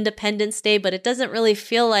today's Independence Day, but it doesn't really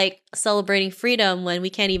feel like celebrating freedom when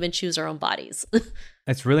we can't even choose our own bodies.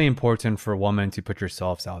 It's really important for women to put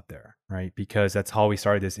yourselves out there, right? Because that's how we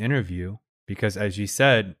started this interview. Because as you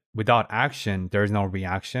said, without action, there's no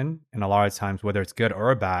reaction. And a lot of times, whether it's good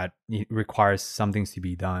or bad, it requires some things to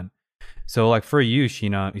be done. So like for you,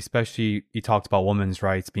 Sheena, especially you talked about women's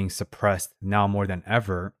rights being suppressed now more than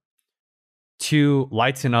ever. To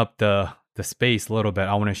lighten up the space a little bit,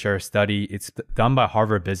 I want to share a study. It's done by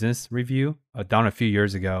Harvard Business Review, done a few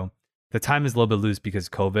years ago. The time is a little bit loose because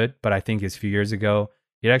of COVID, but I think it's a few years ago.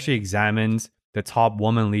 It actually examines the top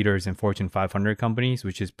woman leaders in Fortune 500 companies,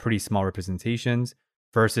 which is pretty small representations,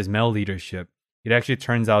 versus male leadership. It actually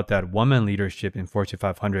turns out that woman leadership in Fortune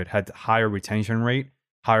 500 had higher retention rate,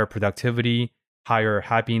 higher productivity, higher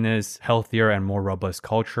happiness, healthier and more robust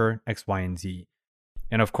culture, X, Y, and Z.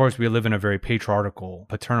 And of course, we live in a very patriarchal,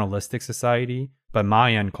 paternalistic society, but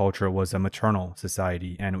Mayan culture was a maternal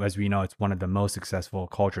society. And as we know, it's one of the most successful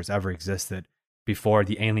cultures ever existed before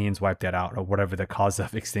the aliens wiped that out or whatever the cause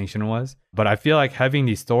of extinction was. But I feel like having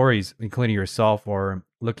these stories, including yourself, or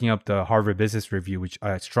looking up the Harvard Business Review, which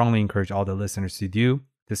I strongly encourage all the listeners to do,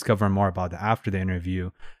 discover more about that after the interview,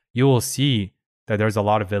 you will see that there's a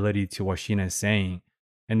lot of validity to what Sheena is saying.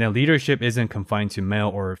 And then leadership isn't confined to male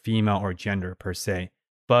or female or gender per se,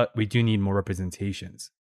 but we do need more representations.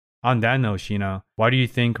 On that note, Sheena, why do you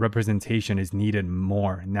think representation is needed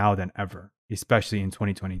more now than ever, especially in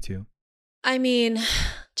 2022? I mean,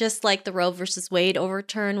 just like the Roe versus Wade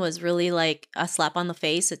overturn was really like a slap on the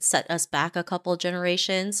face. It set us back a couple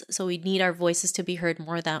generations. So we need our voices to be heard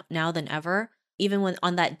more now than ever. Even when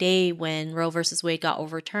on that day when Roe versus Wade got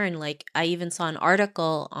overturned, like I even saw an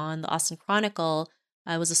article on the Austin Chronicle.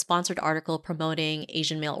 It was a sponsored article promoting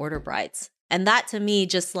Asian mail order brides. And that to me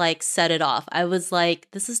just like set it off. I was like,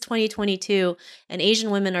 this is 2022 and Asian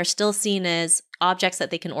women are still seen as objects that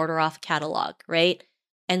they can order off a catalog, right?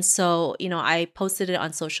 And so, I posted it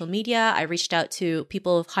on social media. I reached out to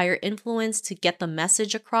people of higher influence to get the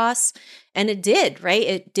message across. And it did, right?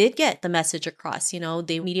 It did get the message across.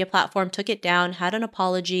 The media platform took it down, had an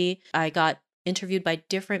apology. I got interviewed by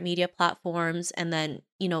different media platforms. And then,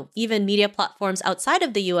 even media platforms outside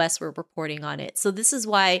of the US were reporting on it. So this is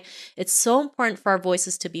why it's so important for our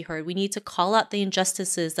voices to be heard. We need to call out the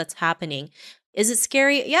injustices that's happening. Is it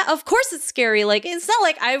scary? Yeah, of course it's scary. Like, it's not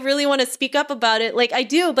like I really want to speak up about it. Like, I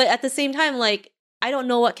do, but at the same time, like, I don't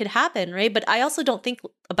know what could happen, right? But I also don't think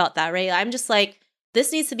about that, right? I'm just like,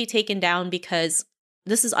 this needs to be taken down because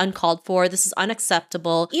this is uncalled for. This is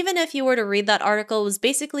unacceptable. Even if you were to read that article, it was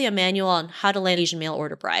basically a manual on how to land Asian mail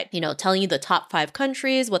order bride, telling you the top 5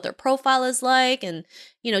 countries, what their profile is like, and,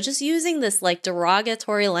 just using this like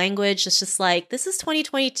derogatory language. It's just like, this is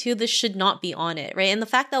 2022. This should not be on it, right? And the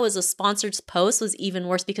fact that it was a sponsored post was even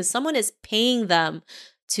worse because someone is paying them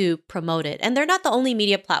to promote it. And they're not the only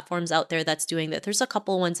media platforms out there that's doing that. There's a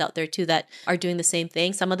couple ones out there too that are doing the same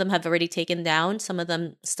thing. Some of them have already taken down. Some of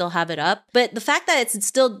them still have it up. But the fact that it's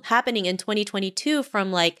still happening in 2022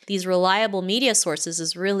 from like these reliable media sources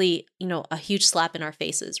is really, a huge slap in our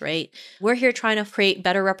faces, right? We're here trying to create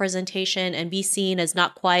better representation and be seen as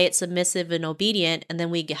not quiet, submissive, and obedient. And then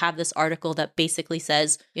we have this article that basically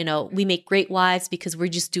says, we make great wives because we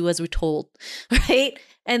just do as we're told, right?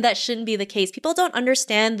 And that shouldn't be the case. People don't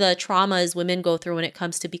understand the traumas women go through when it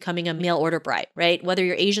comes to becoming a mail order bride, right? Whether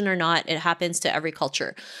you're Asian or not, it happens to every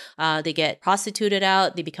culture. They get prostituted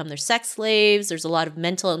out. They become their sex slaves. There's a lot of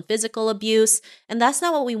mental and physical abuse. And that's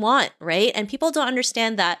not what we want, right? And people don't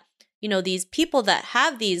understand that, these people that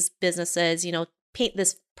have these businesses, paint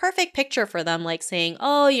this perfect picture for them, like saying,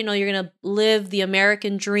 oh, you're going to live the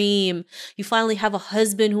American dream. You finally have a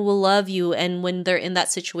husband who will love you. And when they're in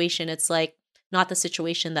that situation, it's like, not the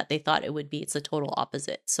situation that they thought it would be. It's the total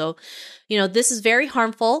opposite. So, this is very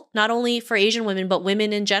harmful, not only for Asian women, but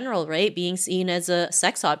women in general, right? Being seen as a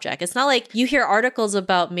sex object. It's not like you hear articles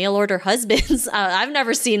about mail order husbands. I've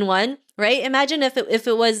never seen one, right? Imagine if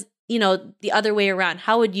it was, the other way around.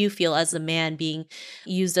 How would you feel as a man being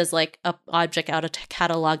used as like a object out of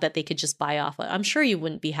catalog that they could just buy off of? I'm sure you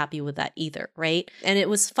wouldn't be happy with that either, right? And it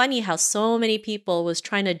was funny how so many people was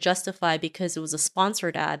trying to justify because it was a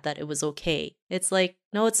sponsored ad that it was okay. It's like,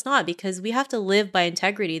 no, it's not, because we have to live by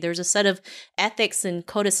integrity. There's a set of ethics and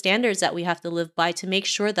code of standards that we have to live by to make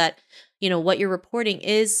sure that what you're reporting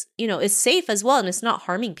is safe as well, and it's not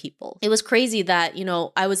harming people. It was crazy that,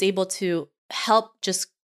 I was able to help just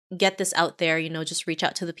get this out there, just reach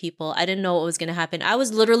out to the people. I didn't know what was going to happen. I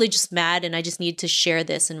was literally just mad, and I just needed to share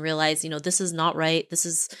this and realize, this is not right. This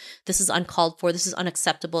is uncalled for. This is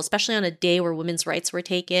unacceptable, especially on a day where women's rights were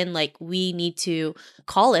taken. Like, we need to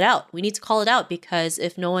call it out. We need to call it out, because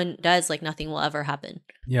if no one does, like, nothing will ever happen.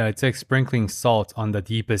 Yeah, it's like sprinkling salt on the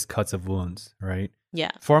deepest cuts of wounds, right?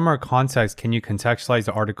 Yeah. For more context, can you contextualize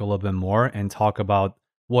the article a little bit more and talk about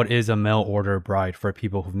what is a mail order bride for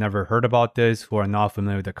people who've never heard about this, who are not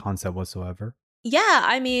familiar with the concept whatsoever? Yeah,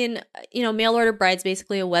 I mean, mail order bride's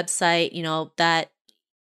basically a website, that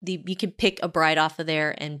you can pick a bride off of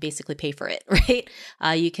there and basically pay for it, right?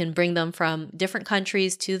 You can bring them from different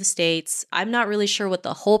countries to the States. I'm not really sure what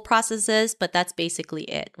the whole process is, but that's basically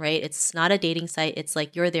it, right? It's not a dating site. It's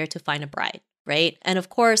like you're there to find a bride, right? And of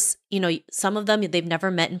course, some of them they've never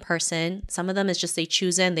met in person. Some of them is just they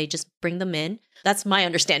choose in, they just bring them in. That's my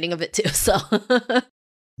understanding of it too. So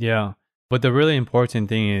yeah. But the really important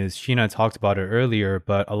thing is, Sheena talked about it earlier,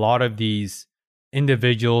 but a lot of these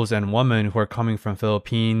individuals and women who are coming from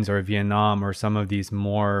Philippines or Vietnam or some of these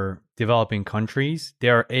more developing countries, they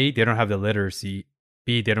don't have the literacy.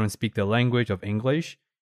 B, they don't speak the language of English.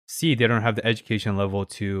 C, they don't have the education level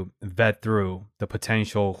to vet through the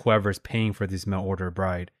potential whoever's paying for this mail order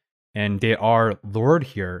bride. And they are lured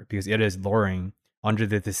here because it is luring under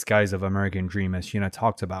the disguise of American Dream, as Sheena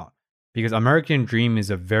talked about. Because American Dream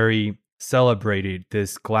is a very celebrated,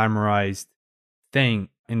 this glamorized thing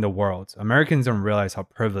in the world. Americans don't realize how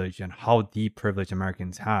privileged and how deep privilege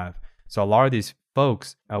Americans have. So a lot of these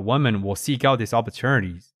folks, women, will seek out these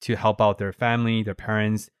opportunities to help out their family, their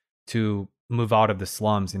parents, to move out of the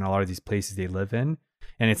slums in a lot of these places they live in.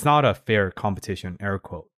 And it's not a fair competition, air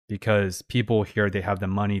quote, because people here, they have the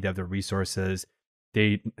money, they have the resources,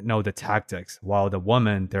 they know the tactics, while the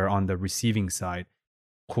women, they're on the receiving side,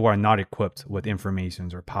 who are not equipped with information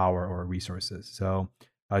or power or resources. So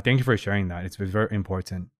thank you for sharing that. It's very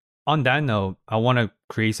important. On that note, I want to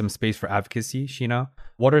create some space for advocacy, Sheena.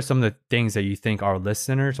 What are some of the things that you think our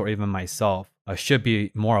listeners or even myself should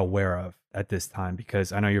be more aware of at this time?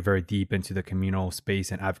 Because I know you're very deep into the communal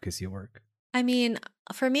space and advocacy work. I mean,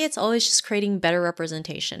 for me, it's always just creating better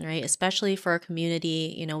representation, right? Especially for our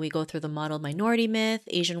community. We go through the model minority myth.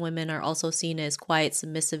 Asian women are also seen as quiet,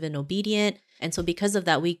 submissive, and obedient. And so because of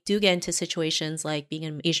that, we do get into situations like being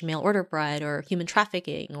an Asian mail order bride or human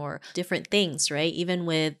trafficking or different things, right? Even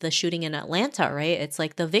with the shooting in Atlanta, right? It's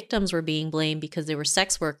like the victims were being blamed because they were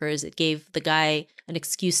sex workers. It gave the guy an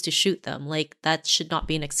excuse to shoot them. Like, that should not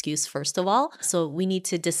be an excuse, first of all. So we need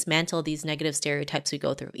to dismantle these negative stereotypes we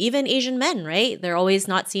go through. Even Asian men, right? They're always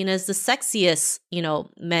not seen as the sexiest,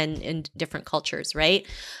 men in different cultures, right?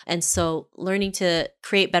 And so learning to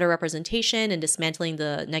create better representation and dismantling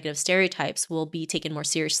the negative stereotypes will be taken more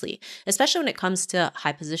seriously, especially when it comes to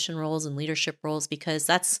high position roles and leadership roles, because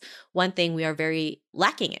that's one thing we are very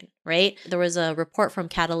lacking in, right? There was a report from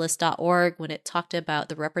catalyst.org when it talked about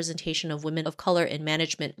the representation of women of color in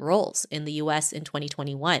management roles in the US in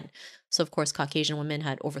 2021. So of course, Caucasian women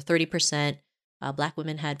had over 30%, Black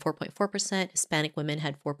women had 4.4%, Hispanic women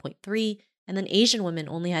had 4.3%, and then Asian women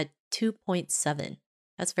only had 2.7%.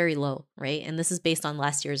 That's very low, right? And this is based on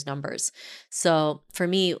last year's numbers. So for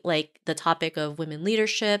me, like, the topic of women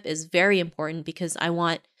leadership is very important, because I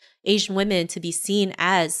want Asian women to be seen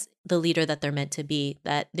as the leader that they're meant to be,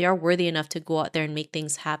 that they are worthy enough to go out there and make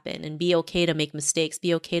things happen and be okay to make mistakes,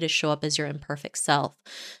 be okay to show up as your imperfect self,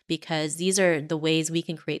 because these are the ways we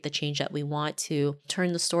can create the change that we want, to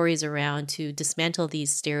turn the stories around, to dismantle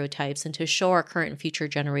these stereotypes, and to show our current and future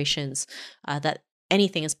generations that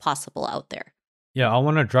anything is possible out there. Yeah, I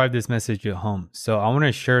want to drive this message at home. So I want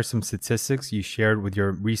to share some statistics you shared with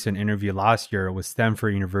your recent interview last year with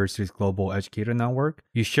Stanford University's Global Educator Network.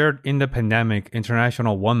 You shared in the pandemic,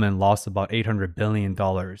 international women lost about $800 billion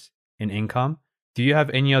in income. Do you have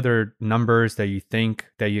any other numbers that you think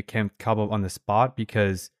that you can come up on the spot?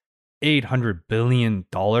 Because $800 billion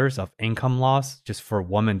of income loss just for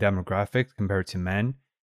women demographics compared to men,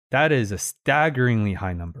 that is a staggeringly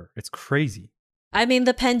high number. It's crazy. I mean,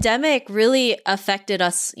 the pandemic really affected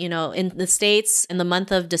us, in the States. In the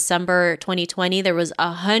month of December 2020, there was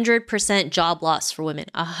 100% job loss for women,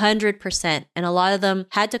 100%. And a lot of them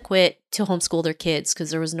had to quit to homeschool their kids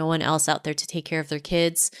because there was no one else out there to take care of their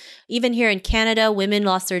kids. Even here in Canada, women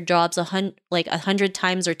lost their jobs 100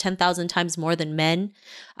 times or 10,000 times more than men.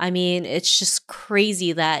 I mean, it's just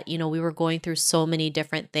crazy that, we were going through so many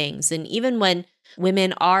different things. And even when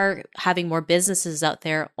women are having more businesses out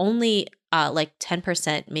there, only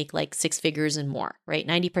 10% make like six figures and more, right?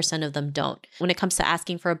 90% of them don't. When it comes to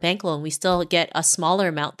asking for a bank loan, we still get a smaller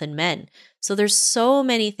amount than men. So there's so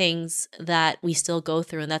many things that we still go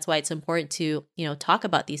through. And that's why it's important to, talk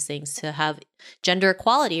about these things, to have gender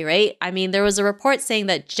equality, right? I mean, there was a report saying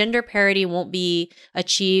that gender parity won't be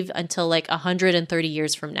achieved until like 130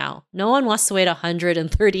 years from now. No one wants to wait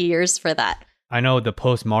 130 years for that. I know the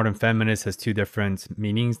postmodern feminist has two different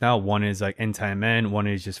meanings now. One is like anti-men, one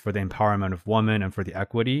is just for the empowerment of women and for the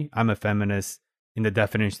equity. I'm a feminist in the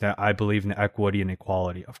definition that I believe in equity and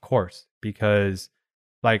equality, of course, because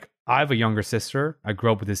like I have a younger sister. I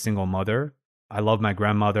grew up with a single mother. I love my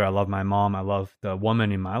grandmother. I love my mom. I love the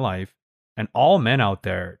woman in my life. And all men out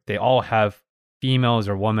there, they all have females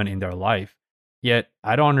or women in their life. Yet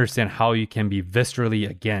I don't understand how you can be viscerally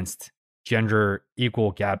against gender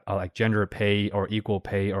equal gap, like gender pay or equal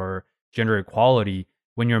pay or gender equality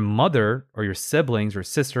when your mother or your siblings or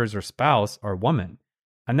sisters or spouse are women.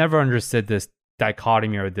 I never understood this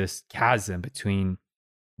dichotomy or this chasm between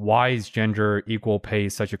why is gender equal pay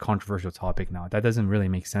such a controversial topic now. That doesn't really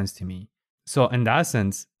make sense to me. So in that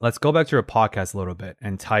sense, let's go back to your podcast a little bit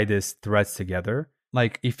and tie these threads together.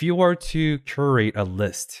 Like if you were to curate a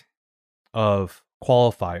list of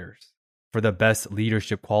qualifiers for the best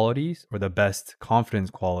leadership qualities or the best confidence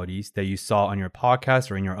qualities that you saw on your podcast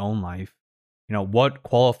or in your own life, what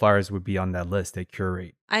qualifiers would be on that list they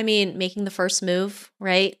curate? I mean, making the first move,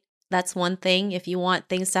 right? That's one thing. If you want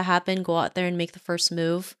things to happen, go out there and make the first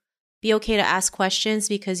move. Be okay to ask questions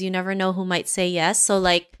because you never know who might say yes. So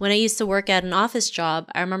like when I used to work at an office job,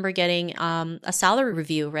 I remember getting a salary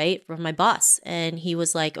review, right, from my boss. And he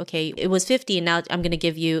was like, okay, it was 50 and now I'm going to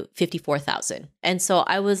give you 54,000. And so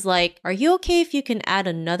I was like, are you okay if you can add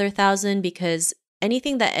another 1,000? Because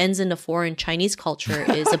anything that ends in a 4 in Chinese culture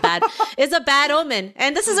is a bad omen.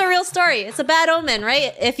 And this is a real story. It's a bad omen,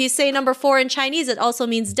 right? If you say number 4 in Chinese, it also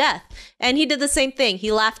means death. And he did the same thing.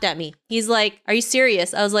 He laughed at me. He's like, are you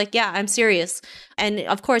serious? I was like, yeah, I'm serious. And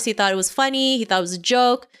of course, he thought it was funny. He thought it was a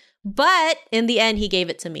joke. But in the end, he gave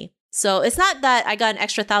it to me. So it's not that I got an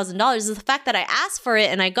extra $1,000. It's the fact that I asked for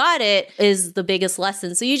it and I got it is the biggest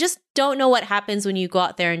lesson. So you just don't know what happens when you go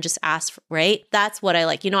out there and just ask, right? That's what I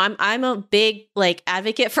like. I'm a big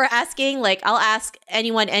advocate for asking. Like I'll ask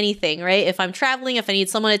anyone anything, right? If I'm traveling, if I need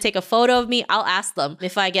someone to take a photo of me, I'll ask them.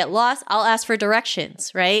 If I get lost, I'll ask for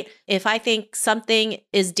directions, right? If I think something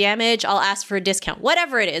is damaged, I'll ask for a discount.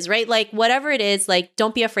 Whatever it is, right? Whatever it is,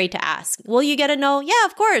 don't be afraid to ask. Will you get a no? Yeah,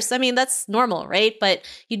 of course. I mean, that's normal, right? But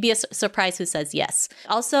you'd be surprised who says yes.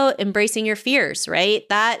 Also, embracing your fears, right?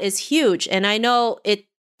 That is huge. And I know it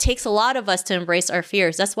takes a lot of us to embrace our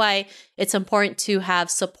fears. That's why it's important to have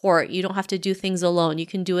support. You don't have to do things alone. You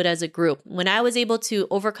can do it as a group. When I was able to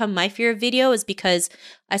overcome my fear of video is because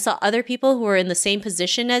I saw other people who were in the same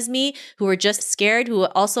position as me, who were just scared, who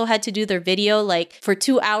also had to do their video for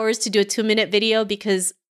 2 hours to do a 2-minute video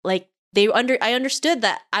because I understood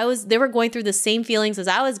that they were going through the same feelings as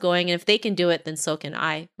I was going. And if they can do it, then so can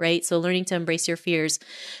I, right? So learning to embrace your fears,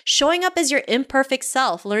 showing up as your imperfect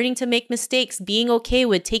self, learning to make mistakes, being okay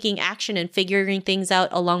with taking action and figuring things out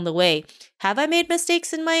along the way. Have I made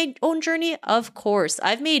mistakes in my own journey? Of course.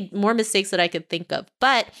 I've made more mistakes that I could think of,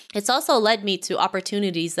 but it's also led me to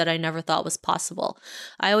opportunities that I never thought was possible.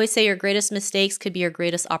 I always say your greatest mistakes could be your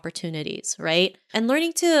greatest opportunities, right? And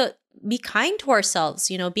learning to be kind to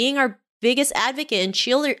ourselves, being our biggest advocate and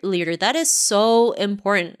cheerleader, that is so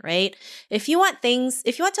important, right? If you want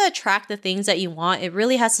to attract the things that you want, it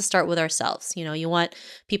really has to start with ourselves. You want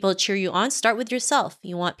people to cheer you on, start with yourself.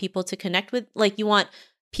 You want people to connect with, you want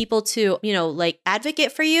people to, advocate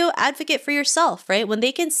for you, advocate for yourself, right? When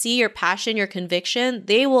they can see your passion, your conviction,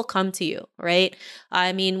 they will come to you, right?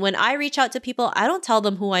 I mean, when I reach out to people, I don't tell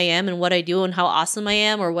them who I am and what I do and how awesome I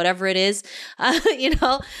am or whatever it is.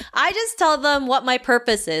 I just tell them what my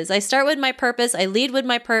purpose is. I start with my purpose, I lead with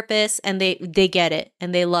my purpose, and they get it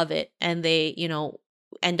and they love it and they,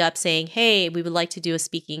 end up saying, hey, we would like to do a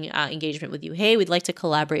speaking engagement with you. Hey, we'd like to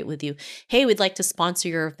collaborate with you. Hey, we'd like to sponsor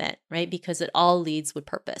your event, right? Because it all leads with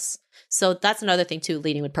purpose. So that's another thing too,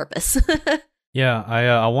 leading with purpose. Yeah,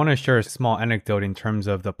 I want to share a small anecdote in terms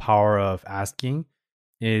of the power of asking.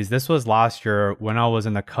 is this was last year when I was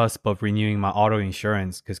on the cusp of renewing my auto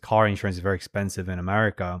insurance because car insurance is very expensive in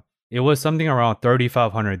America. It was something around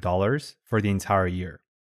 $3,500 for the entire year.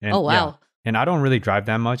 And Oh, wow. and I don't really drive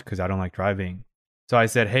that much because I don't like driving. So I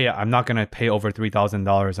said, hey, I'm not going to pay over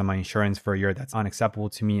 $3,000 on my insurance for a year. That's unacceptable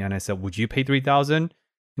to me. And I said, would you pay $3,000? And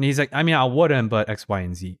he's like, I mean, I wouldn't, but X, Y,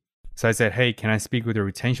 and Z. So I said, hey, can I speak with your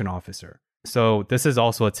retention officer? So this is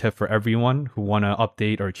also a tip for everyone who want to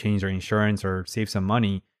update or change their insurance or save some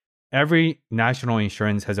money. Every national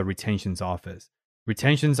insurance has a retentions office.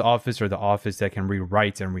 Retentions office are the office that can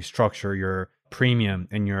rewrite and restructure your premium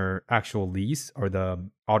and your actual lease or the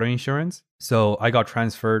auto insurance. So I got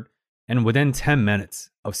transferred, and within 10 minutes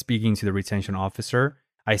of speaking to the retention officer,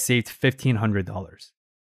 I saved $1,500.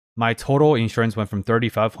 My total insurance went from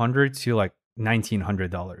 $3,500 to like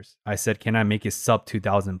 $1,900. I said, can I make it sub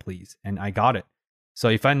 2,000 please? And I got it. So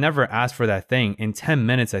if I never asked for that thing, in 10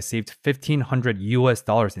 minutes, I saved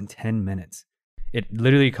 $1,500 in 10 minutes. It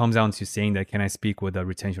literally comes down to saying that, can I speak with a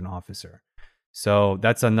retention officer? So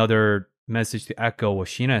that's another message to echo what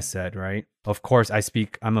Sheena said, right? Of course,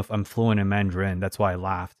 I'm fluent in Mandarin. That's why I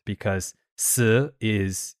laughed, because 死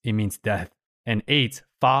it means death. And 8,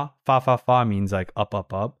 fa means like up,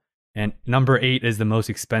 up, up. And number 8 is the most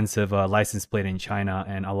expensive license plate in China.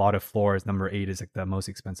 And a lot of floors, number 8 is like the most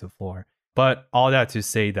expensive floor. But all that to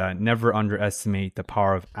say that never underestimate the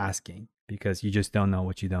power of asking, because you just don't know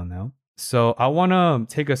what you don't know. So I want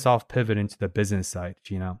to take a soft pivot into the business side,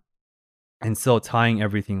 Sheena, and still tying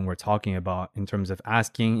everything we're talking about in terms of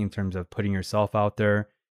asking, in terms of putting yourself out there,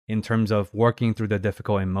 in terms of working through the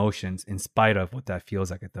difficult emotions in spite of what that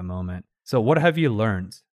feels like at the moment. So what have you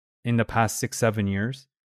learned in the past 6-7 years?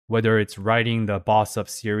 Whether it's writing the Boss Up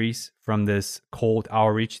series from this cold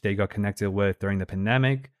outreach they got connected with during the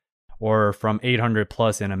pandemic, or from 800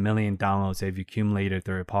 plus and 1 million downloads they've accumulated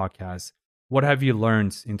through a podcast. What have you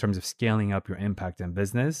learned in terms of scaling up your impact in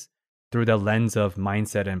business through the lens of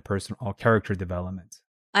mindset and personal character development?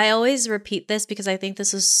 I always repeat this because I think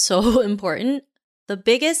this is so important. The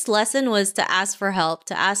biggest lesson was to ask for help,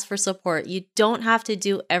 to ask for support. You don't have to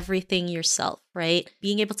do everything yourself, right?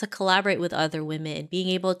 Being able to collaborate with other women, being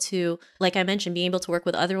able to, like I mentioned, being able to work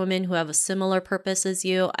with other women who have a similar purpose as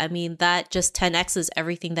you. I mean, that just 10x's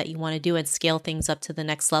everything that you want to do and scale things up to the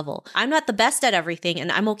next level. I'm not the best at everything,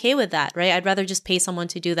 and I'm okay with that, right? I'd rather just pay someone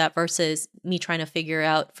to do that versus me trying to figure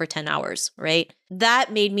out for 10 hours, right?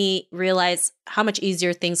 That made me realize how much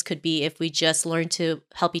easier things could be if we just learn to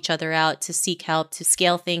help each other out, to seek help, to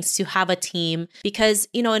scale things, to have a team. Because,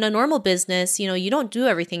 in a normal business, you don't do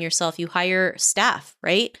everything yourself. You hire staff,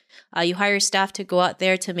 right? You hire staff to go out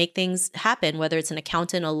there to make things happen, whether it's an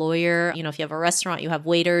accountant, a lawyer, if you have a restaurant, you have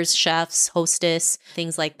waiters, chefs, hostess,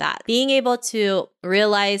 things like that. Being able to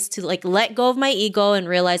realize, to let go of my ego and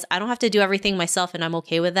realize I don't have to do everything myself and I'm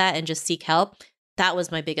okay with that and just seek help. That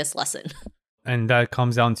was my biggest lesson. And that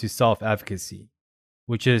comes down to self-efficacy,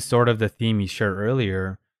 which is sort of the theme you shared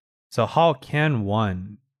earlier. So how can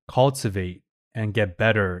one cultivate and get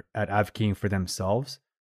better at advocating for themselves?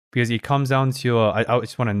 Because it comes down to, I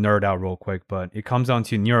just want to nerd out real quick, but it comes down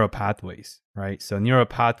to neural pathways, right? So neural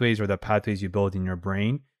pathways are the pathways you build in your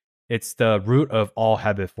brain. It's the root of all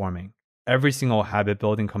habit forming. Every single habit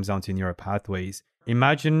building comes down to neural pathways.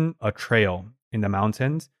 Imagine a trail in the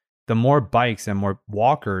mountains. The more bikes and more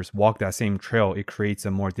walkers walk that same trail, it creates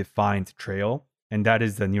a more defined trail. And that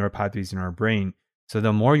is the neural pathways in our brain. So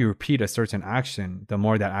the more you repeat a certain action, the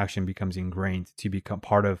more that action becomes ingrained to become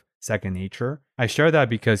part of second nature. I share that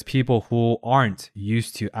because people who aren't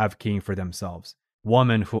used to advocating for themselves,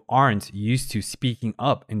 women who aren't used to speaking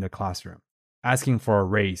up in the classroom, asking for a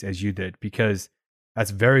raise as you did, because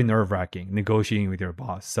that's very nerve-wracking, negotiating with your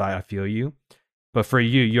boss. So I feel you. But for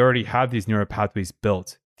you, you already have these neural pathways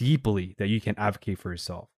built deeply that you can advocate for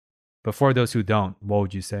yourself. But for those who don't, what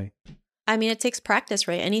would you say? I mean, it takes practice,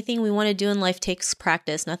 right? Anything we want to do in life takes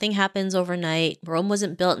practice. Nothing happens overnight. Rome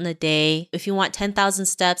wasn't built in a day. If you want 10,000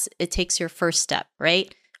 steps, it takes your first step,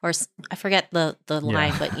 right? Or I forget the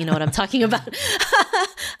line, but you know what I'm talking about.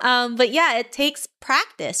 But yeah, it takes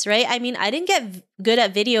practice, right? I mean, I didn't get good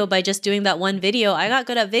at video by just doing that one video. I got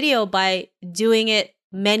good at video by doing it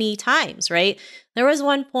many times, right? There was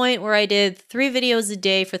one point where I did 3 videos a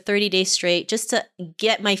day for 30 days straight just to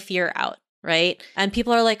get my fear out, right? And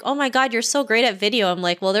people are like, oh my God, you're so great at video. I'm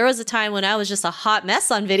like, well, there was a time when I was just a hot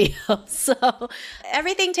mess on video. So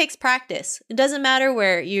everything takes practice. It doesn't matter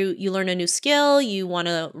where you learn a new skill, you want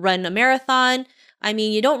to run a marathon. I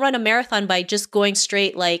mean, you don't run a marathon by just going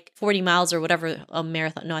straight like 40 miles or whatever a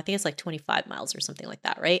marathon. No, I think it's like 25 miles or something like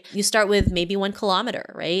that, right? You start with maybe 1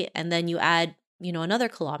 kilometer, right? And then you add another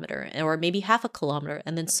kilometer or maybe half a kilometer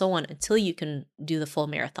and then so on until you can do the full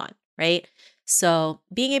marathon, right? So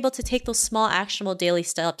being able to take those small actionable daily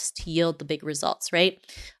steps to yield the big results, right?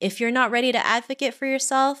 If you're not ready to advocate for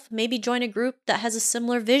yourself, maybe join a group that has a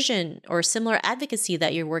similar vision or similar advocacy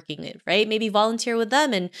that you're working with, right? Maybe volunteer with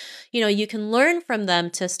them and, you can learn from them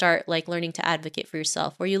to start like learning to advocate for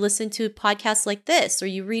yourself, or you listen to podcasts like this, or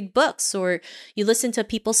you read books, or you listen to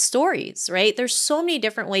people's stories, right? There's so many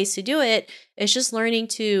different ways to do it. It's just learning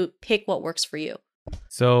to pick what works for you.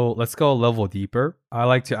 So let's go a level deeper. I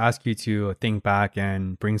like to ask you to think back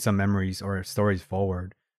and bring some memories or stories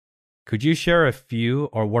forward. Could you share a few,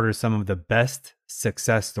 or what are some of the best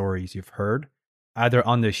success stories you've heard, either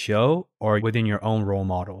on the show or within your own role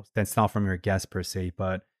models? That's not from your guest per se,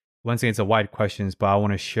 but once again, it's a wide question, but I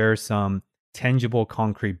want to share some tangible,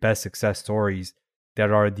 concrete, best success stories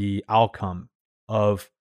that are the outcome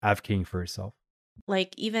of advocating for yourself.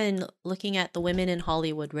 Like even looking at the women in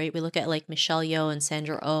Hollywood, right? We look at like Michelle Yeoh and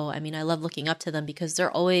Sandra Oh. I mean, I love looking up to them because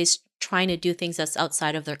they're always trying to do things that's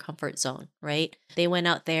outside of their comfort zone, right? They went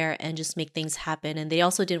out there and just make things happen. And they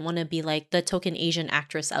also didn't want to be like the token Asian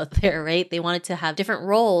actress out there, right? They wanted to have different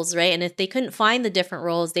roles, right? And if they couldn't find the different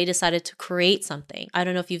roles, they decided to create something. I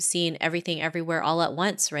don't know if you've seen Everything Everywhere All at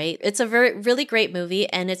Once, right? It's a really great movie.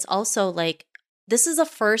 And it's also like, this is the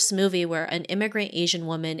first movie where an immigrant Asian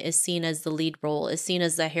woman is seen as the lead role, is seen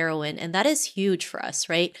as the heroine. And that is huge for us,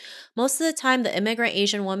 right? Most of the time, the immigrant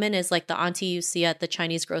Asian woman is like the auntie you see at the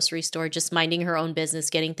Chinese grocery store, just minding her own business,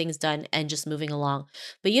 getting things done, and just moving along.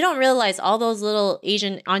 But you don't realize all those little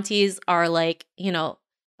Asian aunties are like,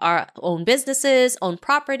 our own businesses, own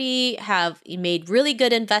property, have made really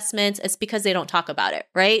good investments. It's because they don't talk about it,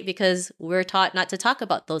 right? Because we're taught not to talk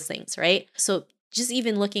about those things, right? So just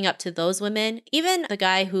even looking up to those women, even the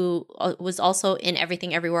guy who was also in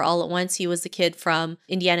Everything Everywhere All at Once, he was the kid from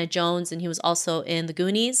Indiana Jones and he was also in The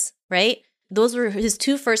Goonies, right? Those were his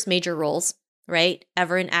two first major roles, right,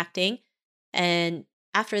 ever in acting. And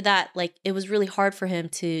after that, like, it was really hard for him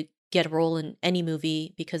to get a role in any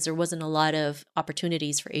movie because there wasn't a lot of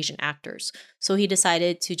opportunities for Asian actors. So he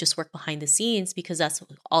decided to just work behind the scenes because that's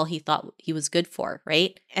all he thought he was good for,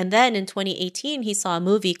 right? And then in 2018, he saw a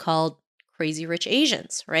movie called Crazy Rich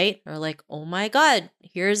Asians, right? Or like, oh my God,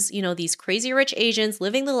 here's, these crazy rich Asians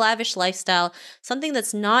living the lavish lifestyle, something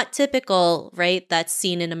that's not typical, right? That's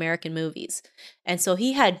seen in American movies. And so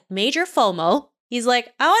he had major FOMO. He's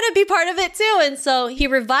like, I want to be part of it too. And so he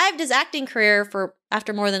revived his acting career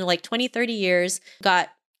after more than like 20, 30 years, got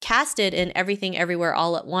casted in Everything Everywhere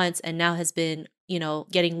All at Once, and now has been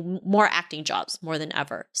getting more acting jobs more than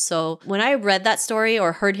ever. So when I read that story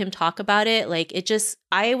or heard him talk about it, like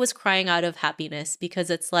I was crying out of happiness because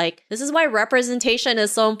it's like, this is why representation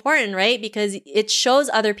is so important, right? Because it shows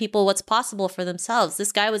other people what's possible for themselves.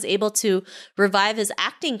 This guy was able to revive his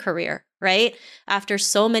acting career, right? After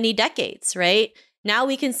so many decades, right? Now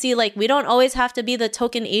we can see like, we don't always have to be the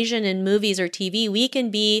token Asian in movies or TV. We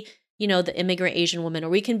can be the immigrant Asian woman, or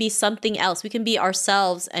we can be something else. We can be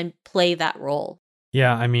ourselves and play that role.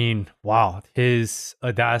 Yeah, I mean, wow. His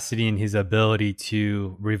audacity and his ability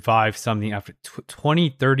to revive something after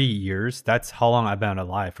 20, 30 years. That's how long I've been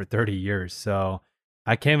alive, for 30 years. So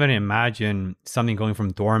I can't even imagine something going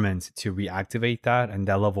from dormant to reactivate that, and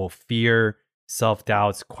that level of fear,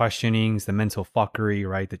 self-doubts, questionings, the mental fuckery,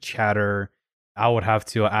 right? The chatter. I would have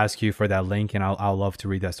to ask you for that link, and I'll love to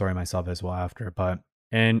read that story myself as well after.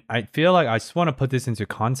 And I feel like I just want to put this into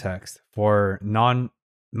context for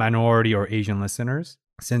non-minority or Asian listeners,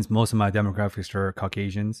 since most of my demographics are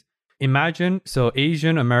Caucasians. Imagine, so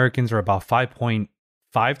Asian Americans are about 5.5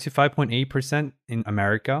 to 5.8% in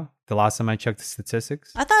America. The last time I checked the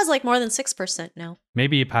statistics. I thought it was like more than 6% now.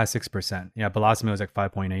 Maybe it passed 6%. Yeah, but last time it was like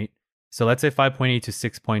 5.8. So let's say 5.8 to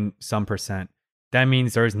 6 point some percent. That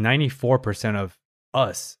means there's 94% of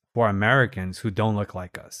us who are Americans who don't look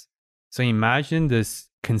like us. So imagine this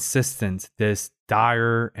consistent, this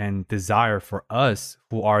dire and desire for us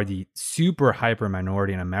who are the super hyper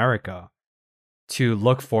minority in America to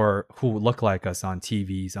look for who look like us on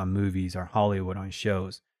TVs, on movies, or Hollywood, on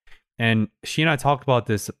shows. And Sheena talked about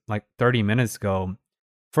this like 30 minutes ago.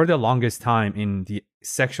 For the longest time in the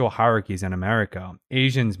sexual hierarchies in America,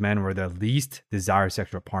 Asians men were the least desired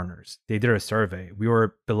sexual partners. They did a survey. We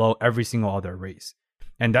were below every single other race.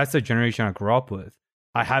 And that's the generation I grew up with.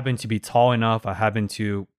 I happen to be tall enough. I happen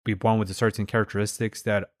to be born with certain characteristics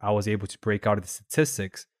that I was able to break out of the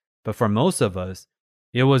statistics. But for most of us,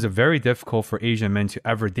 it was very difficult for Asian men to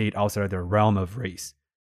ever date outside of their realm of race.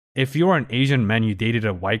 If you were an Asian man, you dated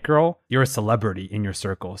a white girl, you're a celebrity in your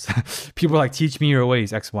circles. People are like, teach me your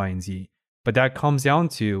ways, X, Y, and Z. But that comes down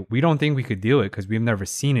to, we don't think we could do it because we've never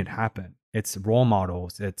seen it happen. it's role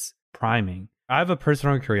models, it's priming. I have a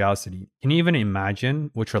personal curiosity. Can you even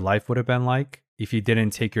imagine what your life would have been like if you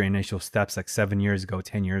didn't take your initial steps like 7 years ago,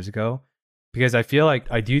 10 years ago? Because I feel like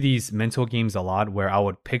I do these mental games a lot where I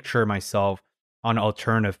would picture myself on an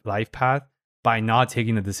alternative life path by not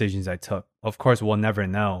taking the decisions I took. Of course, we'll never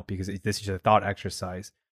know because this is a thought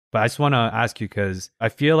exercise. But I just want to ask you because I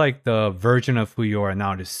feel like the version of who you are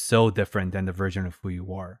now is so different than the version of who you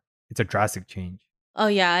were. It's a drastic change. Oh,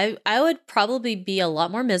 yeah. I would probably be a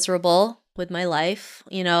lot more miserable with my life.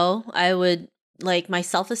 I would like my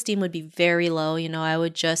self-esteem would be very low. I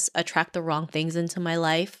would just attract the wrong things into my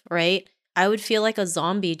life, right? I would feel like a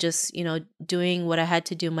zombie just, doing what I had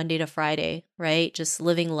to do Monday to Friday, right? Just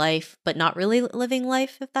living life, but not really living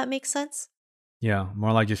life, if that makes sense. Yeah,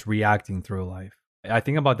 more like just reacting through life. I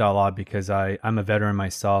think about that a lot because I'm a veteran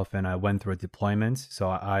myself and I went through a deployment. So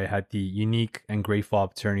I had the unique and grateful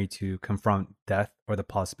opportunity to confront death or the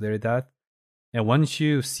possibility of death. And once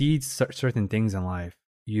you see certain things in life,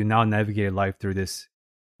 you now navigate life through this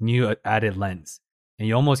new added lens and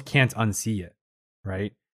you almost can't unsee it,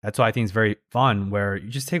 right? That's why I think it's very fun where you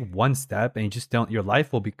just take one step and you just don't, your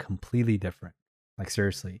life will be completely different. Like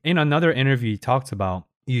seriously. In another interview, you talked about,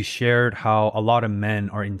 you shared how a lot of men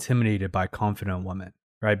are intimidated by confident women,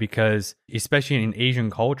 right? Because especially in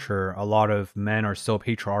Asian culture, a lot of men are so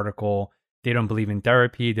patriarchal. They don't believe in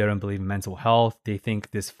therapy. They don't believe in mental health. They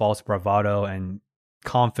think this false bravado and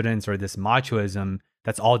confidence or this machoism,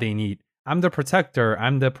 that's all they need. I'm the protector.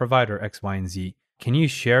 I'm the provider, X, Y, and Z. Can you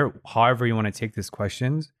share, however you want to take these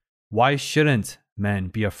questions, why shouldn't men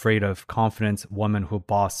be afraid of confident women who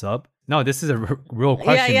boss up? No, this is a real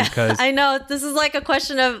question because I know this is like a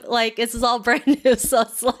question of like, this is all brand new. So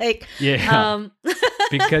it's like,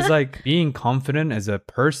 because like being confident as a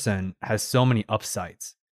person has so many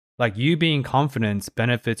upsides. Like you being confident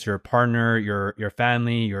benefits your partner, your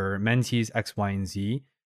family, your mentees, X, Y, and Z.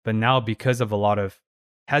 But now because of a lot of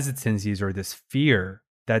hesitancies or this fear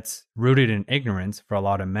that's rooted in ignorance for a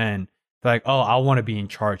lot of men, they're like, oh, I want to be in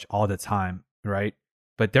charge all the time, right?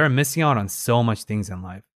 But they're missing out on so much things in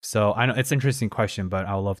life. So I know it's an interesting question, but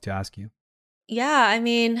I would love to ask you. Yeah, I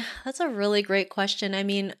mean, that's a really great question. I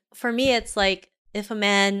mean, for me, it's like if a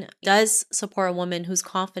man does support a woman who's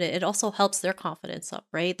confident, it also helps their confidence up,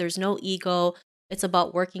 right? There's no ego. It's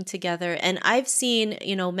about working together. And I've seen,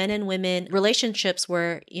 men and women relationships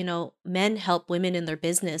where, men help women in their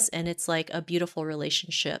business and it's like a beautiful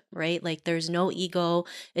relationship, right? Like there's no ego.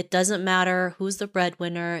 It doesn't matter who's the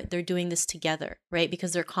breadwinner. They're doing this together, right?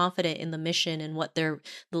 Because they're confident in the mission and the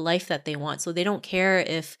life that they want. So they don't care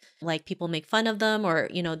if like people make fun of them or,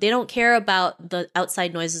 they don't care about the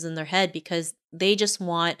outside noises in their head because they just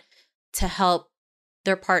want to help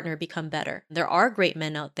their partner become better. There are great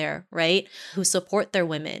men out there, right, who support their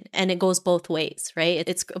women, and it goes both ways, right?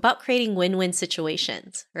 It's about creating win-win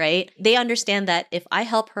situations, right? They understand that if I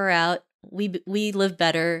help her out, we live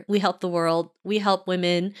better, we help the world, we help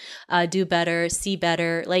women do better, see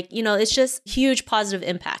better. Like, it's just huge positive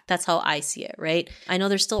impact. That's how I see it, right? I know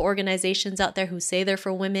there's still organizations out there who say they're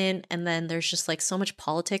for women, and then there's just like so much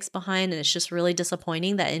politics behind, and it's just really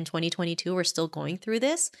disappointing that in 2022 we're still going through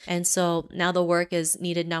this. And so now the work is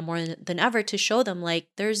needed now more than ever to show them like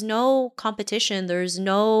there's no competition, there's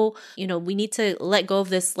no, we need to let go of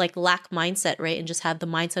this like lack mindset, right? And just have the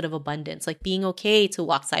mindset of abundance, like being okay to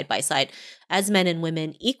walk side by side as men and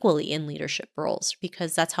women equally in leadership roles,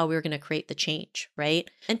 because that's how we're going to create the change,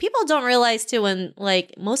 right? And people don't realize too, when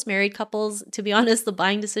like most married couples, to be honest, the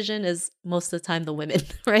buying decision is most of the time the women,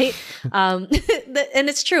 right? And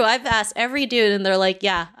it's true. I've asked every dude and they're like,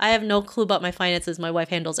 yeah, I have no clue about my finances. My wife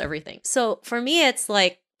handles everything. So for me, it's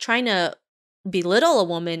like trying to belittle a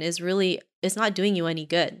woman it's not doing you any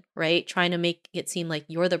good, right? Trying to make it seem like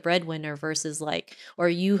you're the breadwinner versus like, or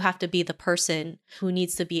you have to be the person who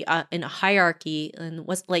needs to be in a hierarchy, and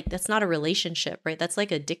what's like, that's not a relationship, right? That's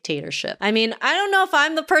like a dictatorship. I mean, I don't know if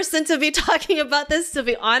I'm the person to be talking about this, to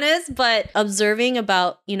be honest, but observing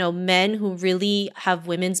about, men who really have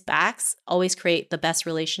women's backs always create the best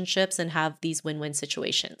relationships and have these win-win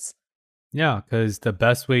situations. Yeah, because the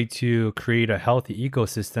best way to create a healthy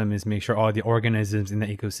ecosystem is make sure all the organisms in the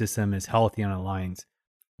ecosystem is healthy and aligned.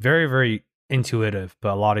 Very, very intuitive,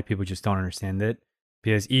 but a lot of people just don't understand it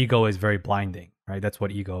because ego is very blinding, right? That's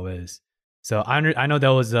what ego is. So I know that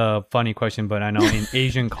was a funny question, but I know in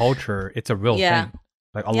Asian culture, it's a real thing.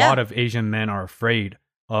 Like a lot of Asian men are afraid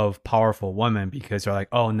of powerful women because they're like,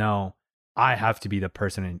 oh no, I have to be the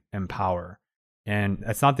person in power. And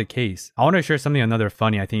that's not the case. I want to share something another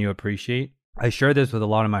funny I think you appreciate. I share this with a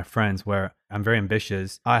lot of my friends where I'm very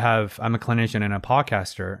ambitious. I'm a clinician and a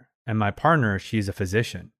podcaster, and my partner, she's a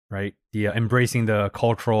physician, right? The embracing the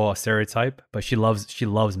cultural stereotype, but she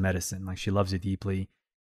loves medicine. Like, she loves it deeply.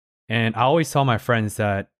 And I always tell my friends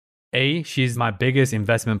that she's my biggest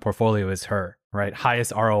investment portfolio is her, right?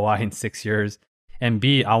 Highest ROI in 6 years. And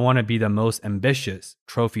B, I want to be the most ambitious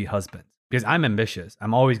trophy husband because I'm ambitious.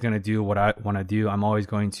 I'm always going to do what I want to do. I'm always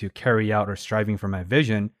going to carry out or striving for my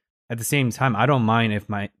vision. At the same time, I don't mind if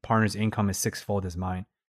my partner's income is sixfold as mine,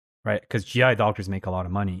 right? Because GI doctors make a lot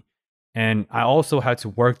of money. And I also had to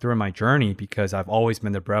work through my journey because I've always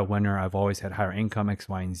been the breadwinner. I've always had higher income, X,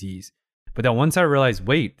 Y, and Z's. But then once I realized,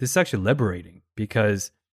 wait, this is actually liberating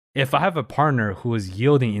because if I have a partner who is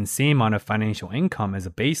yielding insane amount of financial income as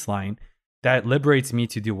a baseline, that liberates me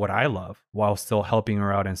to do what I love while still helping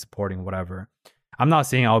her out and supporting whatever. I'm not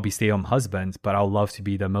saying I'll be stay-at-home husband, but I'll love to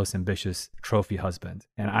be the most ambitious trophy husband.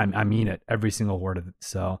 And I mean it, every single word of it.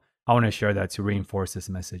 So I want to share that to reinforce this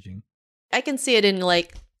messaging. I can see it in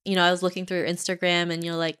like, I was looking through your Instagram and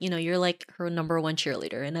you're like her number one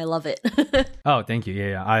cheerleader and I love it. Oh, thank you.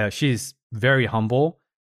 Yeah. She's very humble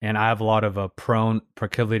and I have a lot of a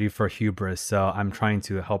proclivity for hubris. So I'm trying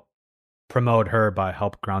to help promote her by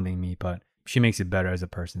help grounding me, but she makes it better as a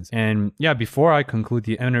person. And yeah, before I conclude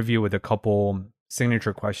the interview with a couple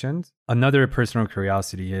signature questions, another personal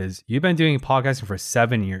curiosity is you've been doing podcasting for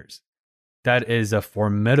 7 years. That is a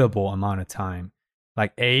formidable amount of time.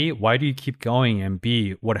 Like A, why do you keep going? And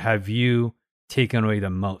B, what have you taken away the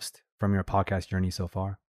most from your podcast journey so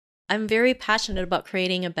far? I'm very passionate about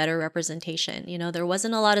creating a better representation. There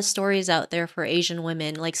wasn't a lot of stories out there for Asian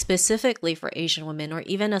women, like specifically for Asian women, or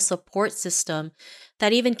even a support system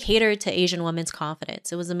that even catered to Asian women's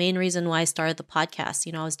confidence. It was the main reason why I started the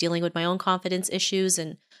podcast. I was dealing with my own confidence issues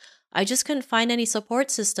and I just couldn't find any support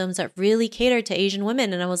systems that really catered to Asian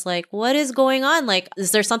women. And I was like, what is going on? Like,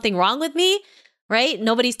 is there something wrong with me? Right?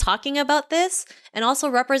 Nobody's talking about this. And also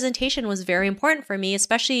representation was very important for me,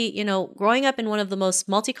 especially, growing up in one of the most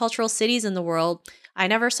multicultural cities in the world. I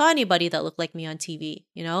never saw anybody that looked like me on TV.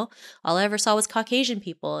 All I ever saw was Caucasian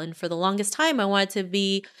people. And for the longest time, I wanted to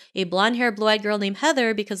be a blonde-haired, blue-eyed girl named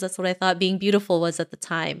Heather because that's what I thought being beautiful was at the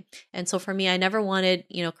time. And so for me, I never wanted,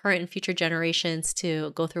 current and future generations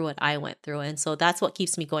to go through what I went through. And so that's what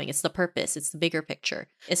keeps me going. It's the purpose. It's the bigger picture.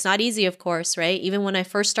 It's not easy, of course, right? Even when I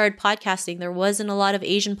first started podcasting, there wasn't a lot of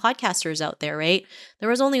Asian podcasters out there, right? There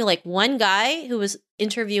was only like one guy who was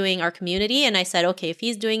interviewing our community. And I said, okay, if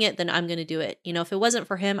he's doing it, then I'm going to do it. If it wasn't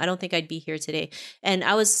for him, I don't think I'd be here today. And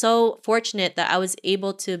I was so fortunate that I was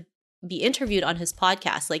able to be interviewed on his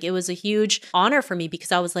podcast. Like, it was a huge honor for me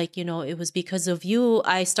because I was like, it was because of you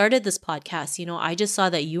I started this podcast. I just saw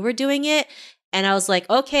that you were doing it. And I was like,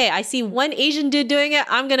 okay, I see one Asian dude doing it.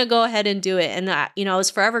 I'm going to go ahead and do it. And, I was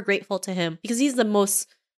forever grateful to him because he's the most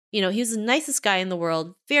he's the nicest guy in the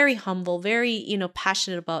world, very humble, very,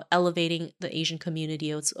 passionate about elevating the Asian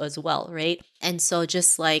community as well, right? And so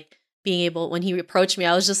just like being able, when he approached me,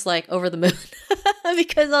 I was just like over the moon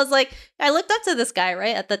because I was like, I looked up to this guy,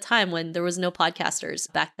 right? At the time when there was no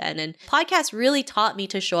podcasters back then. And podcasts really taught me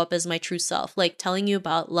to show up as my true self, like telling you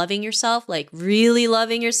about loving yourself, like really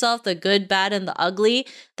loving yourself, the good, bad, and the ugly.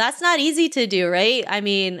 That's not easy to do, right? I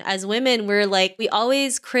mean, as women, we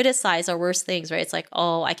always criticize our worst things, right? It's like,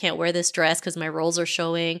 oh, I can't wear this dress because my rolls are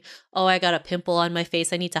showing. Oh, I got a pimple on my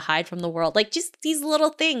face. I need to hide from the world. Like just these little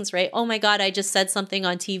things, right? Oh my God, I just said something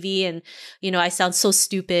on TV and, I sound so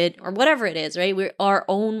stupid or whatever it is, right? We're our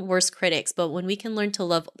own worst critics. But when we can learn to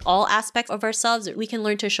love all aspects of ourselves, we can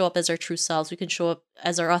learn to show up as our true selves. We can show up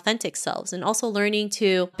as our authentic selves and also learning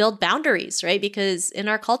to build boundaries, right? Because in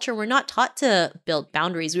our culture, we're not taught to build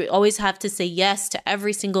boundaries. We always have to say yes to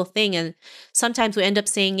every single thing. And sometimes we end up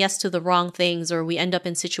saying yes to the wrong things or we end up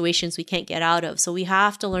in situations we can't get out of. So we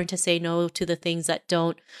have to learn to say no to the things that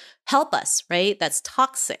don't help us, right? That's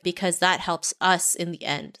toxic because that helps us in the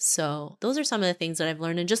end. So those are some of the things that I've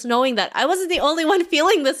learned. And just knowing that I wasn't the only one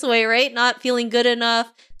feeling this way, right? Not feeling good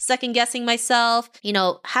enough, second guessing myself,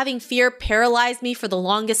 having fear paralyzed me for the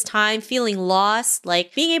longest time, feeling lost,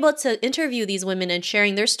 like being able to interview these women and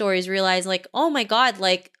sharing their stories, realize like, oh my God,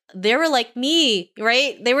 like they were like me,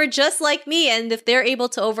 right? They were just like me. And if they're able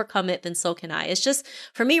to overcome it, then so can I. It's just,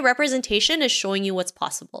 for me, representation is showing you what's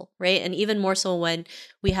possible, right? And even more so when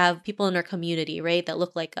we have people in our community, right, that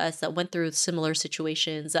look like us, that went through similar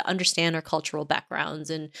situations, that understand our cultural backgrounds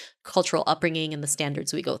and cultural upbringing and the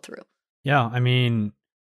standards we go through. Yeah, I mean,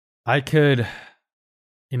 I could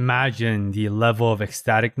imagine the level of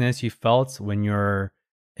ecstaticness you felt when you're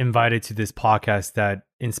invited to this podcast that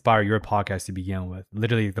inspired your podcast to begin with,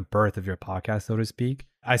 literally the birth of your podcast, so to speak.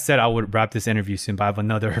 I said I would wrap this interview soon, but I have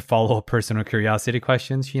another follow-up personal curiosity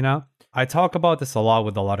question, Sheena. I talk about this a lot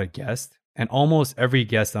with a lot of guests, and almost every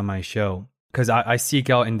guest on my show because I seek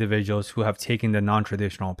out individuals who have taken the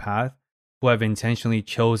non-traditional path, who have intentionally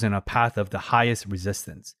chosen a path of the highest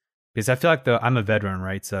resistance. Because I feel like I'm a veteran,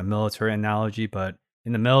 right? It's a military analogy, but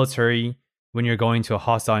in the military, when you're going to a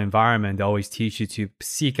hostile environment, they always teach you to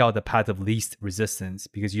seek out the path of least resistance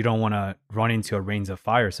because you don't want to run into a range of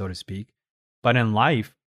fire, so to speak. But in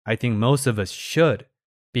life, I think most of us should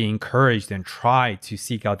be encouraged and try to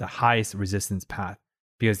seek out the highest resistance path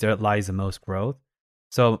because there lies the most growth.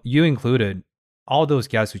 So you included all those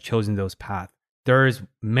guys who chosen those paths. There's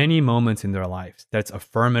many moments in their lives that's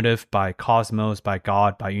affirmative by cosmos, by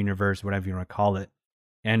God, by universe, whatever you want to call it.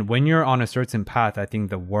 And when you're on a certain path, I think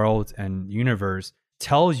the world and universe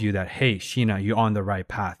tells you that, hey, Sheena, you're on the right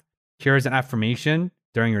path. Here's an affirmation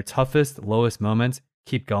during your toughest, lowest moments.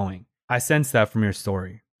 Keep going. I sense that from your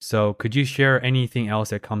story. So could you share anything else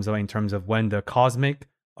that comes out in terms of when the cosmic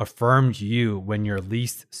affirmed you when you're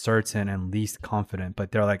least certain and least confident,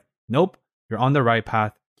 but they're like, nope, you're on the right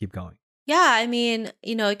path. Keep going. Yeah, I mean,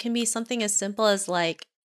 it can be something as simple as like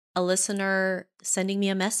a listener sending me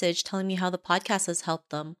a message telling me how the podcast has helped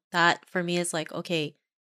them. That for me is like, okay,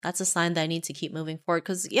 that's a sign that I need to keep moving forward.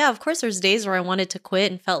 Because yeah, of course, there's days where I wanted to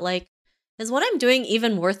quit and felt like, is what I'm doing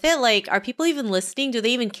even worth it? Like, are people even listening? Do they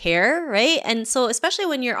even care? Right. And so, especially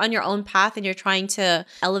when you're on your own path and you're trying to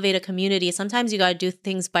elevate a community, sometimes you got to do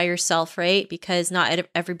things by yourself, right? Because not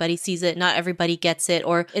everybody sees it, not everybody gets it.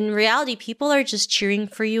 Or in reality, people are just cheering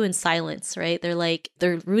for you in silence, right?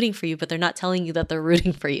 They're rooting for you, but they're not telling you that they're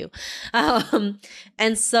rooting for you.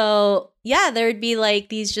 And so, yeah, there would be like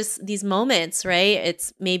these moments, right?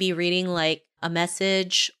 It's maybe reading like a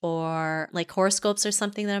message or like horoscopes are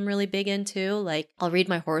something that I'm really big into. Like I'll read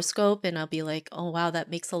my horoscope and I'll be like, oh, wow,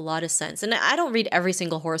 that makes a lot of sense. And I don't read every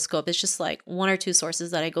single horoscope. It's just like one or two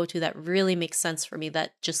sources that I go to that really makes sense for me,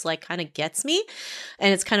 that just like kind of gets me.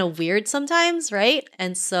 And it's kind of weird sometimes, right?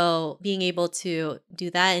 And so being able to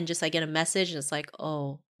do that and just I get a message and it's like,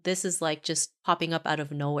 oh, this is like just popping up out of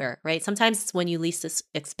nowhere, right? Sometimes it's when you least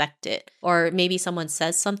expect it. Or maybe someone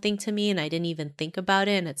says something to me and I didn't even think about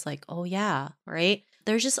it. And it's like, oh yeah, right?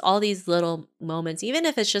 There's just all these little moments, even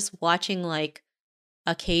if it's just watching like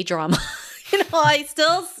a K-drama, I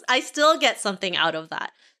still get something out of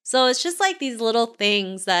that. So it's just like these little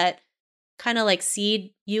things that kind of like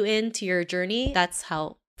seed you into your journey. That's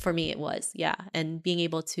how for me it was. Yeah. And being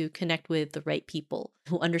able to connect with the right people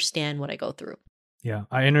who understand what I go through. Yeah,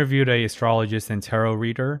 I interviewed a astrologist and tarot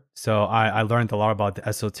reader, so I learned a lot about the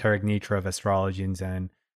esoteric nature of astrology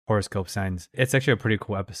and horoscope signs. It's actually a pretty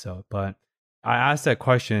cool episode, but I asked that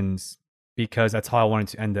questions because that's how I wanted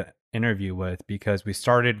to end the interview with, because we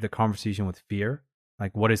started the conversation with fear.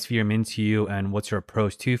 Like, what does fear mean to you, and what's your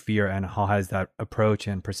approach to fear, and how has that approach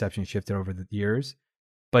and perception shifted over the years?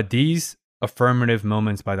 But these affirmative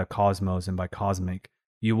moments by the cosmos and by cosmic,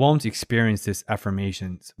 you won't experience these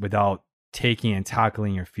affirmations without taking and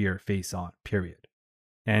tackling your fear face on, period.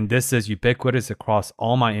 And this is ubiquitous across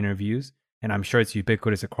all my interviews, and I'm sure it's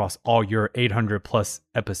ubiquitous across all your 800 plus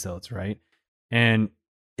episodes, right? And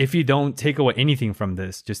if you don't take away anything from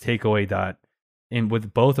this, just take away that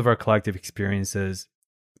with both of our collective experiences,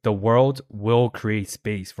 the world will create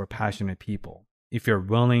space for passionate people. If you're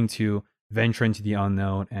willing to venture into the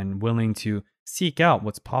unknown and willing to seek out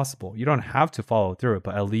what's possible, you don't have to follow through,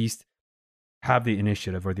 but at least have the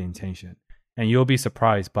initiative or the intention. And you'll be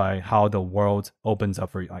surprised by how the world opens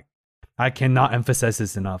up for you. Like, I cannot emphasize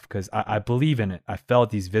this enough because I believe in it. I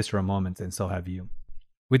felt these visceral moments, and so have you.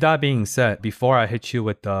 With that being said, before I hit you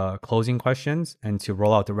with the closing questions and to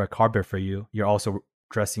roll out the red carpet for you, you're also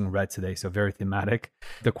dressing red today, so very thematic.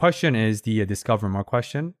 The question is the Discover More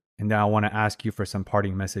question. And then I want to ask you for some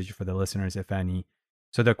parting message for the listeners, if any.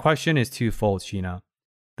 So the question is twofold, Sheena.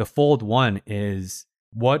 The fold one is,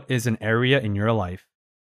 what is an area in your life,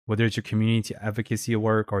 whether it's your community advocacy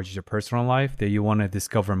work or just your personal life, that you want to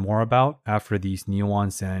discover more about after these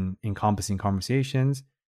nuanced and encompassing conversations?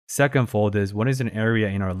 Second fold is, what is an area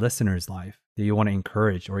in our listeners' life that you want to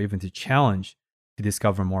encourage or even to challenge to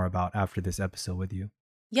discover more about after this episode with you?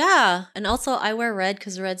 Yeah. And also I wear red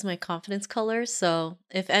because red's my confidence color. So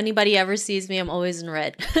if anybody ever sees me, I'm always in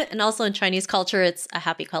red. And also in Chinese culture, it's a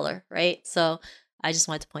happy color, right? So I just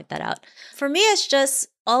wanted to point that out. For me, it's just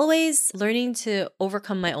always learning to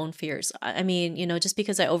overcome my own fears. I mean, just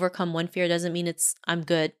because I overcome one fear doesn't mean I'm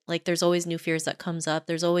good. Like there's always new fears that comes up.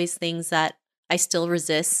 There's always things that I still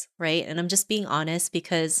resist, right? And I'm just being honest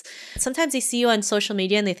because sometimes they see you on social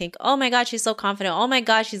media and they think, oh my God, she's so confident. Oh my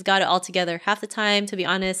God, she's got it all together. Half the time, to be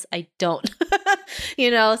honest, I don't.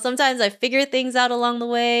 Sometimes I figure things out along the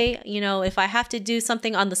way. If I have to do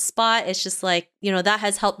something on the spot, it's just like, that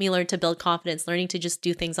has helped me learn to build confidence, learning to just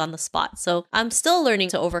do things on the spot. So I'm still learning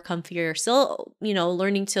to overcome fear, still,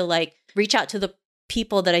 learning to like reach out to the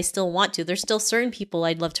people that I still want to. There's still certain people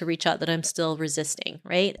I'd love to reach out that I'm still resisting,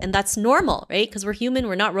 right? And that's normal, right? Because we're human,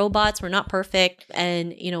 we're not robots, we're not perfect,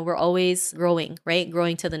 and we're always growing, right?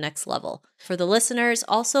 Growing to the next level. For the listeners,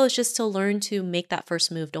 also it's just to learn to make that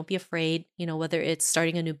first move. Don't be afraid, whether it's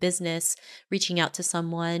starting a new business, reaching out to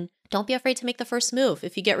someone. Don't be afraid to make the first move.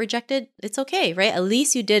 If you get rejected, it's okay, right? At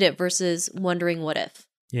least you did it versus wondering what if.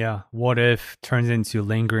 Yeah. What if turns into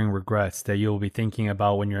lingering regrets that you'll be thinking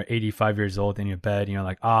about when you're 85 years old in your bed and you're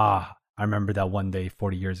like, I remember that one day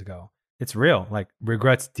 40 years ago. It's real. Like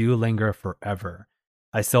regrets do linger forever.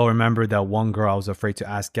 I still remember that one girl I was afraid to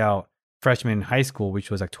ask out freshman in high school, which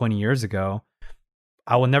was like 20 years ago.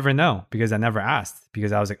 I will never know because I never asked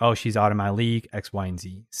because I was like, oh, she's out of my league, X, Y, and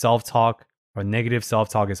Z. Self-talk or negative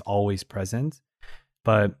self-talk is always present.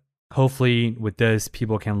 But hopefully with this,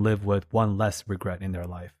 people can live with one less regret in their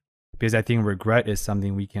life because I think regret is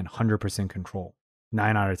something we can 100% control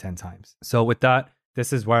 9 out of 10 times. So with that,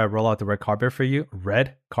 this is where I roll out the red carpet for you,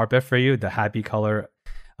 the happy color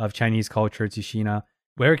of Chinese culture to Sheena.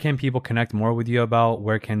 Where can people connect more with you about?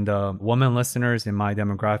 Where can the women listeners in my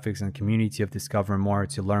demographics and community of Discover More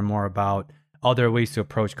to learn more about other ways to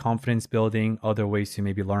approach confidence building, other ways to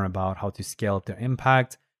maybe learn about how to scale up their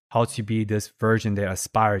impact, how to be this version they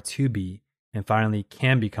aspire to be, and finally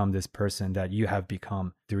can become this person that you have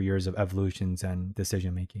become through years of evolutions and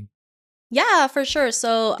decision making? Yeah, for sure.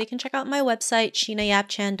 So they can check out my website,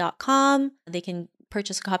 sheenayapchan.com. They can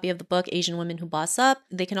purchase a copy of the book, Asian Women Who Boss Up.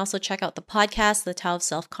 They can also check out the podcast, The Tao of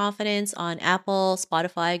Self-Confidence, on Apple,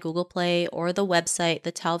 Spotify, Google Play, or the website,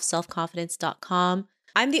 thetaoofselfconfidence.com.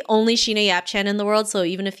 I'm the only Sheena Yapchan in the world, so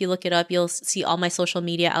even if you look it up, you'll see all my social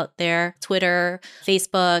media out there. Twitter,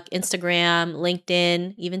 Facebook, Instagram,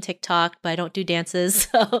 LinkedIn, even TikTok, but I don't do dances.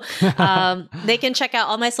 So they can check out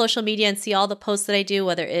all my social media and see all the posts that I do,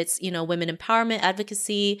 whether it's, women empowerment,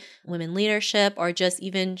 advocacy, women leadership, or just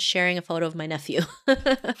even sharing a photo of my nephew.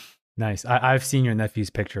 Nice. I've seen your nephew's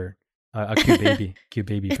picture. A cute baby. Cute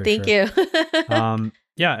baby for Thank sure. you.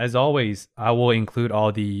 Yeah, as always, I will include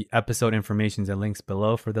all the episode informations and links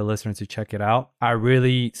below for the listeners to check it out. I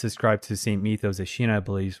really subscribe to the same ethos as Sheena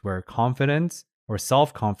believes, where confidence or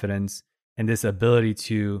self-confidence and this ability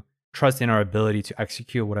to trust in our ability to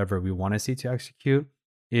execute whatever we want to see to execute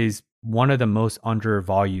is one of the most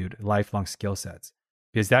undervalued lifelong skill sets,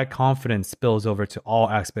 because that confidence spills over to all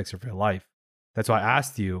aspects of your life. That's why I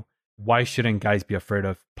asked you, why shouldn't guys be afraid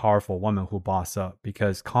of powerful women who boss up?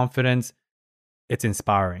 Because confidence, it's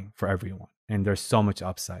inspiring for everyone. And there's so much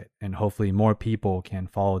upside. And hopefully more people can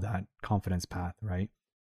follow that confidence path, right?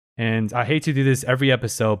 And I hate to do this every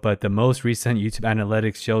episode, but the most recent YouTube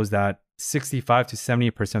analytics shows that 65 to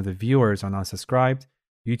 70% of the viewers are not subscribed.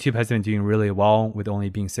 YouTube has been doing really well with only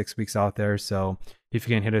being 6 weeks out there. So if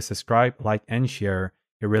you can hit a subscribe, like, and share,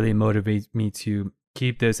 it really motivates me to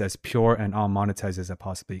keep this as pure and unmonetized as I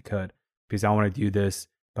possibly could, because I want to do this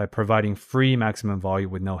by providing free maximum value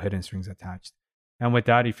with no hidden strings attached. And with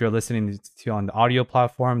that, if you're listening to on the audio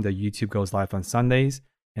platform, the YouTube goes live on Sundays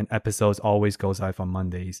and episodes always goes live on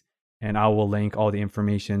Mondays. And I will link all the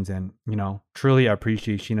informations. And, truly I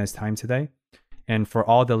appreciate Sheena's time today. And for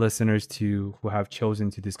all the listeners who have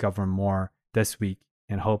chosen to discover more this week,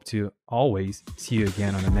 and hope to always see you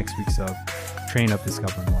again on the next weeks of Train Up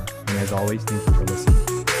Discover More. And as always, thank you for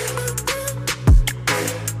listening.